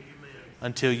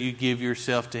 Until you give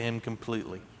yourself to Him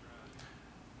completely.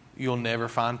 You'll never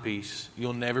find peace.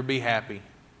 You'll never be happy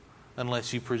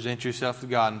unless you present yourself to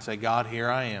God and say, God, here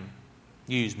I am.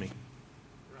 Use me.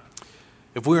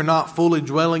 If we are not fully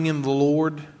dwelling in the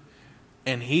Lord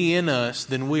and He in us,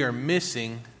 then we are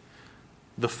missing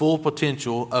the full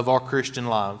potential of our Christian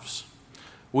lives.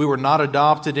 We were not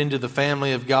adopted into the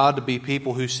family of God to be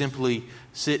people who simply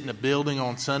sit in a building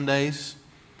on Sundays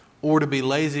or to be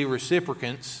lazy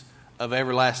recipients of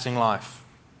everlasting life.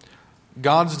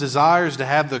 God's desire is to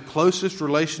have the closest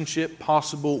relationship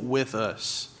possible with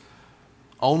us.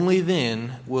 Only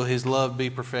then will His love be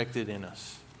perfected in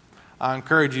us. I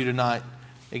encourage you tonight,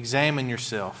 examine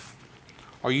yourself.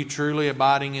 Are you truly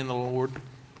abiding in the Lord?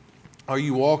 Are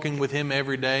you walking with Him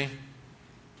every day?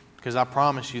 Because I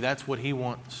promise you, that's what He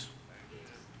wants.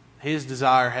 His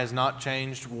desire has not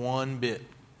changed one bit.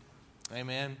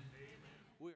 Amen.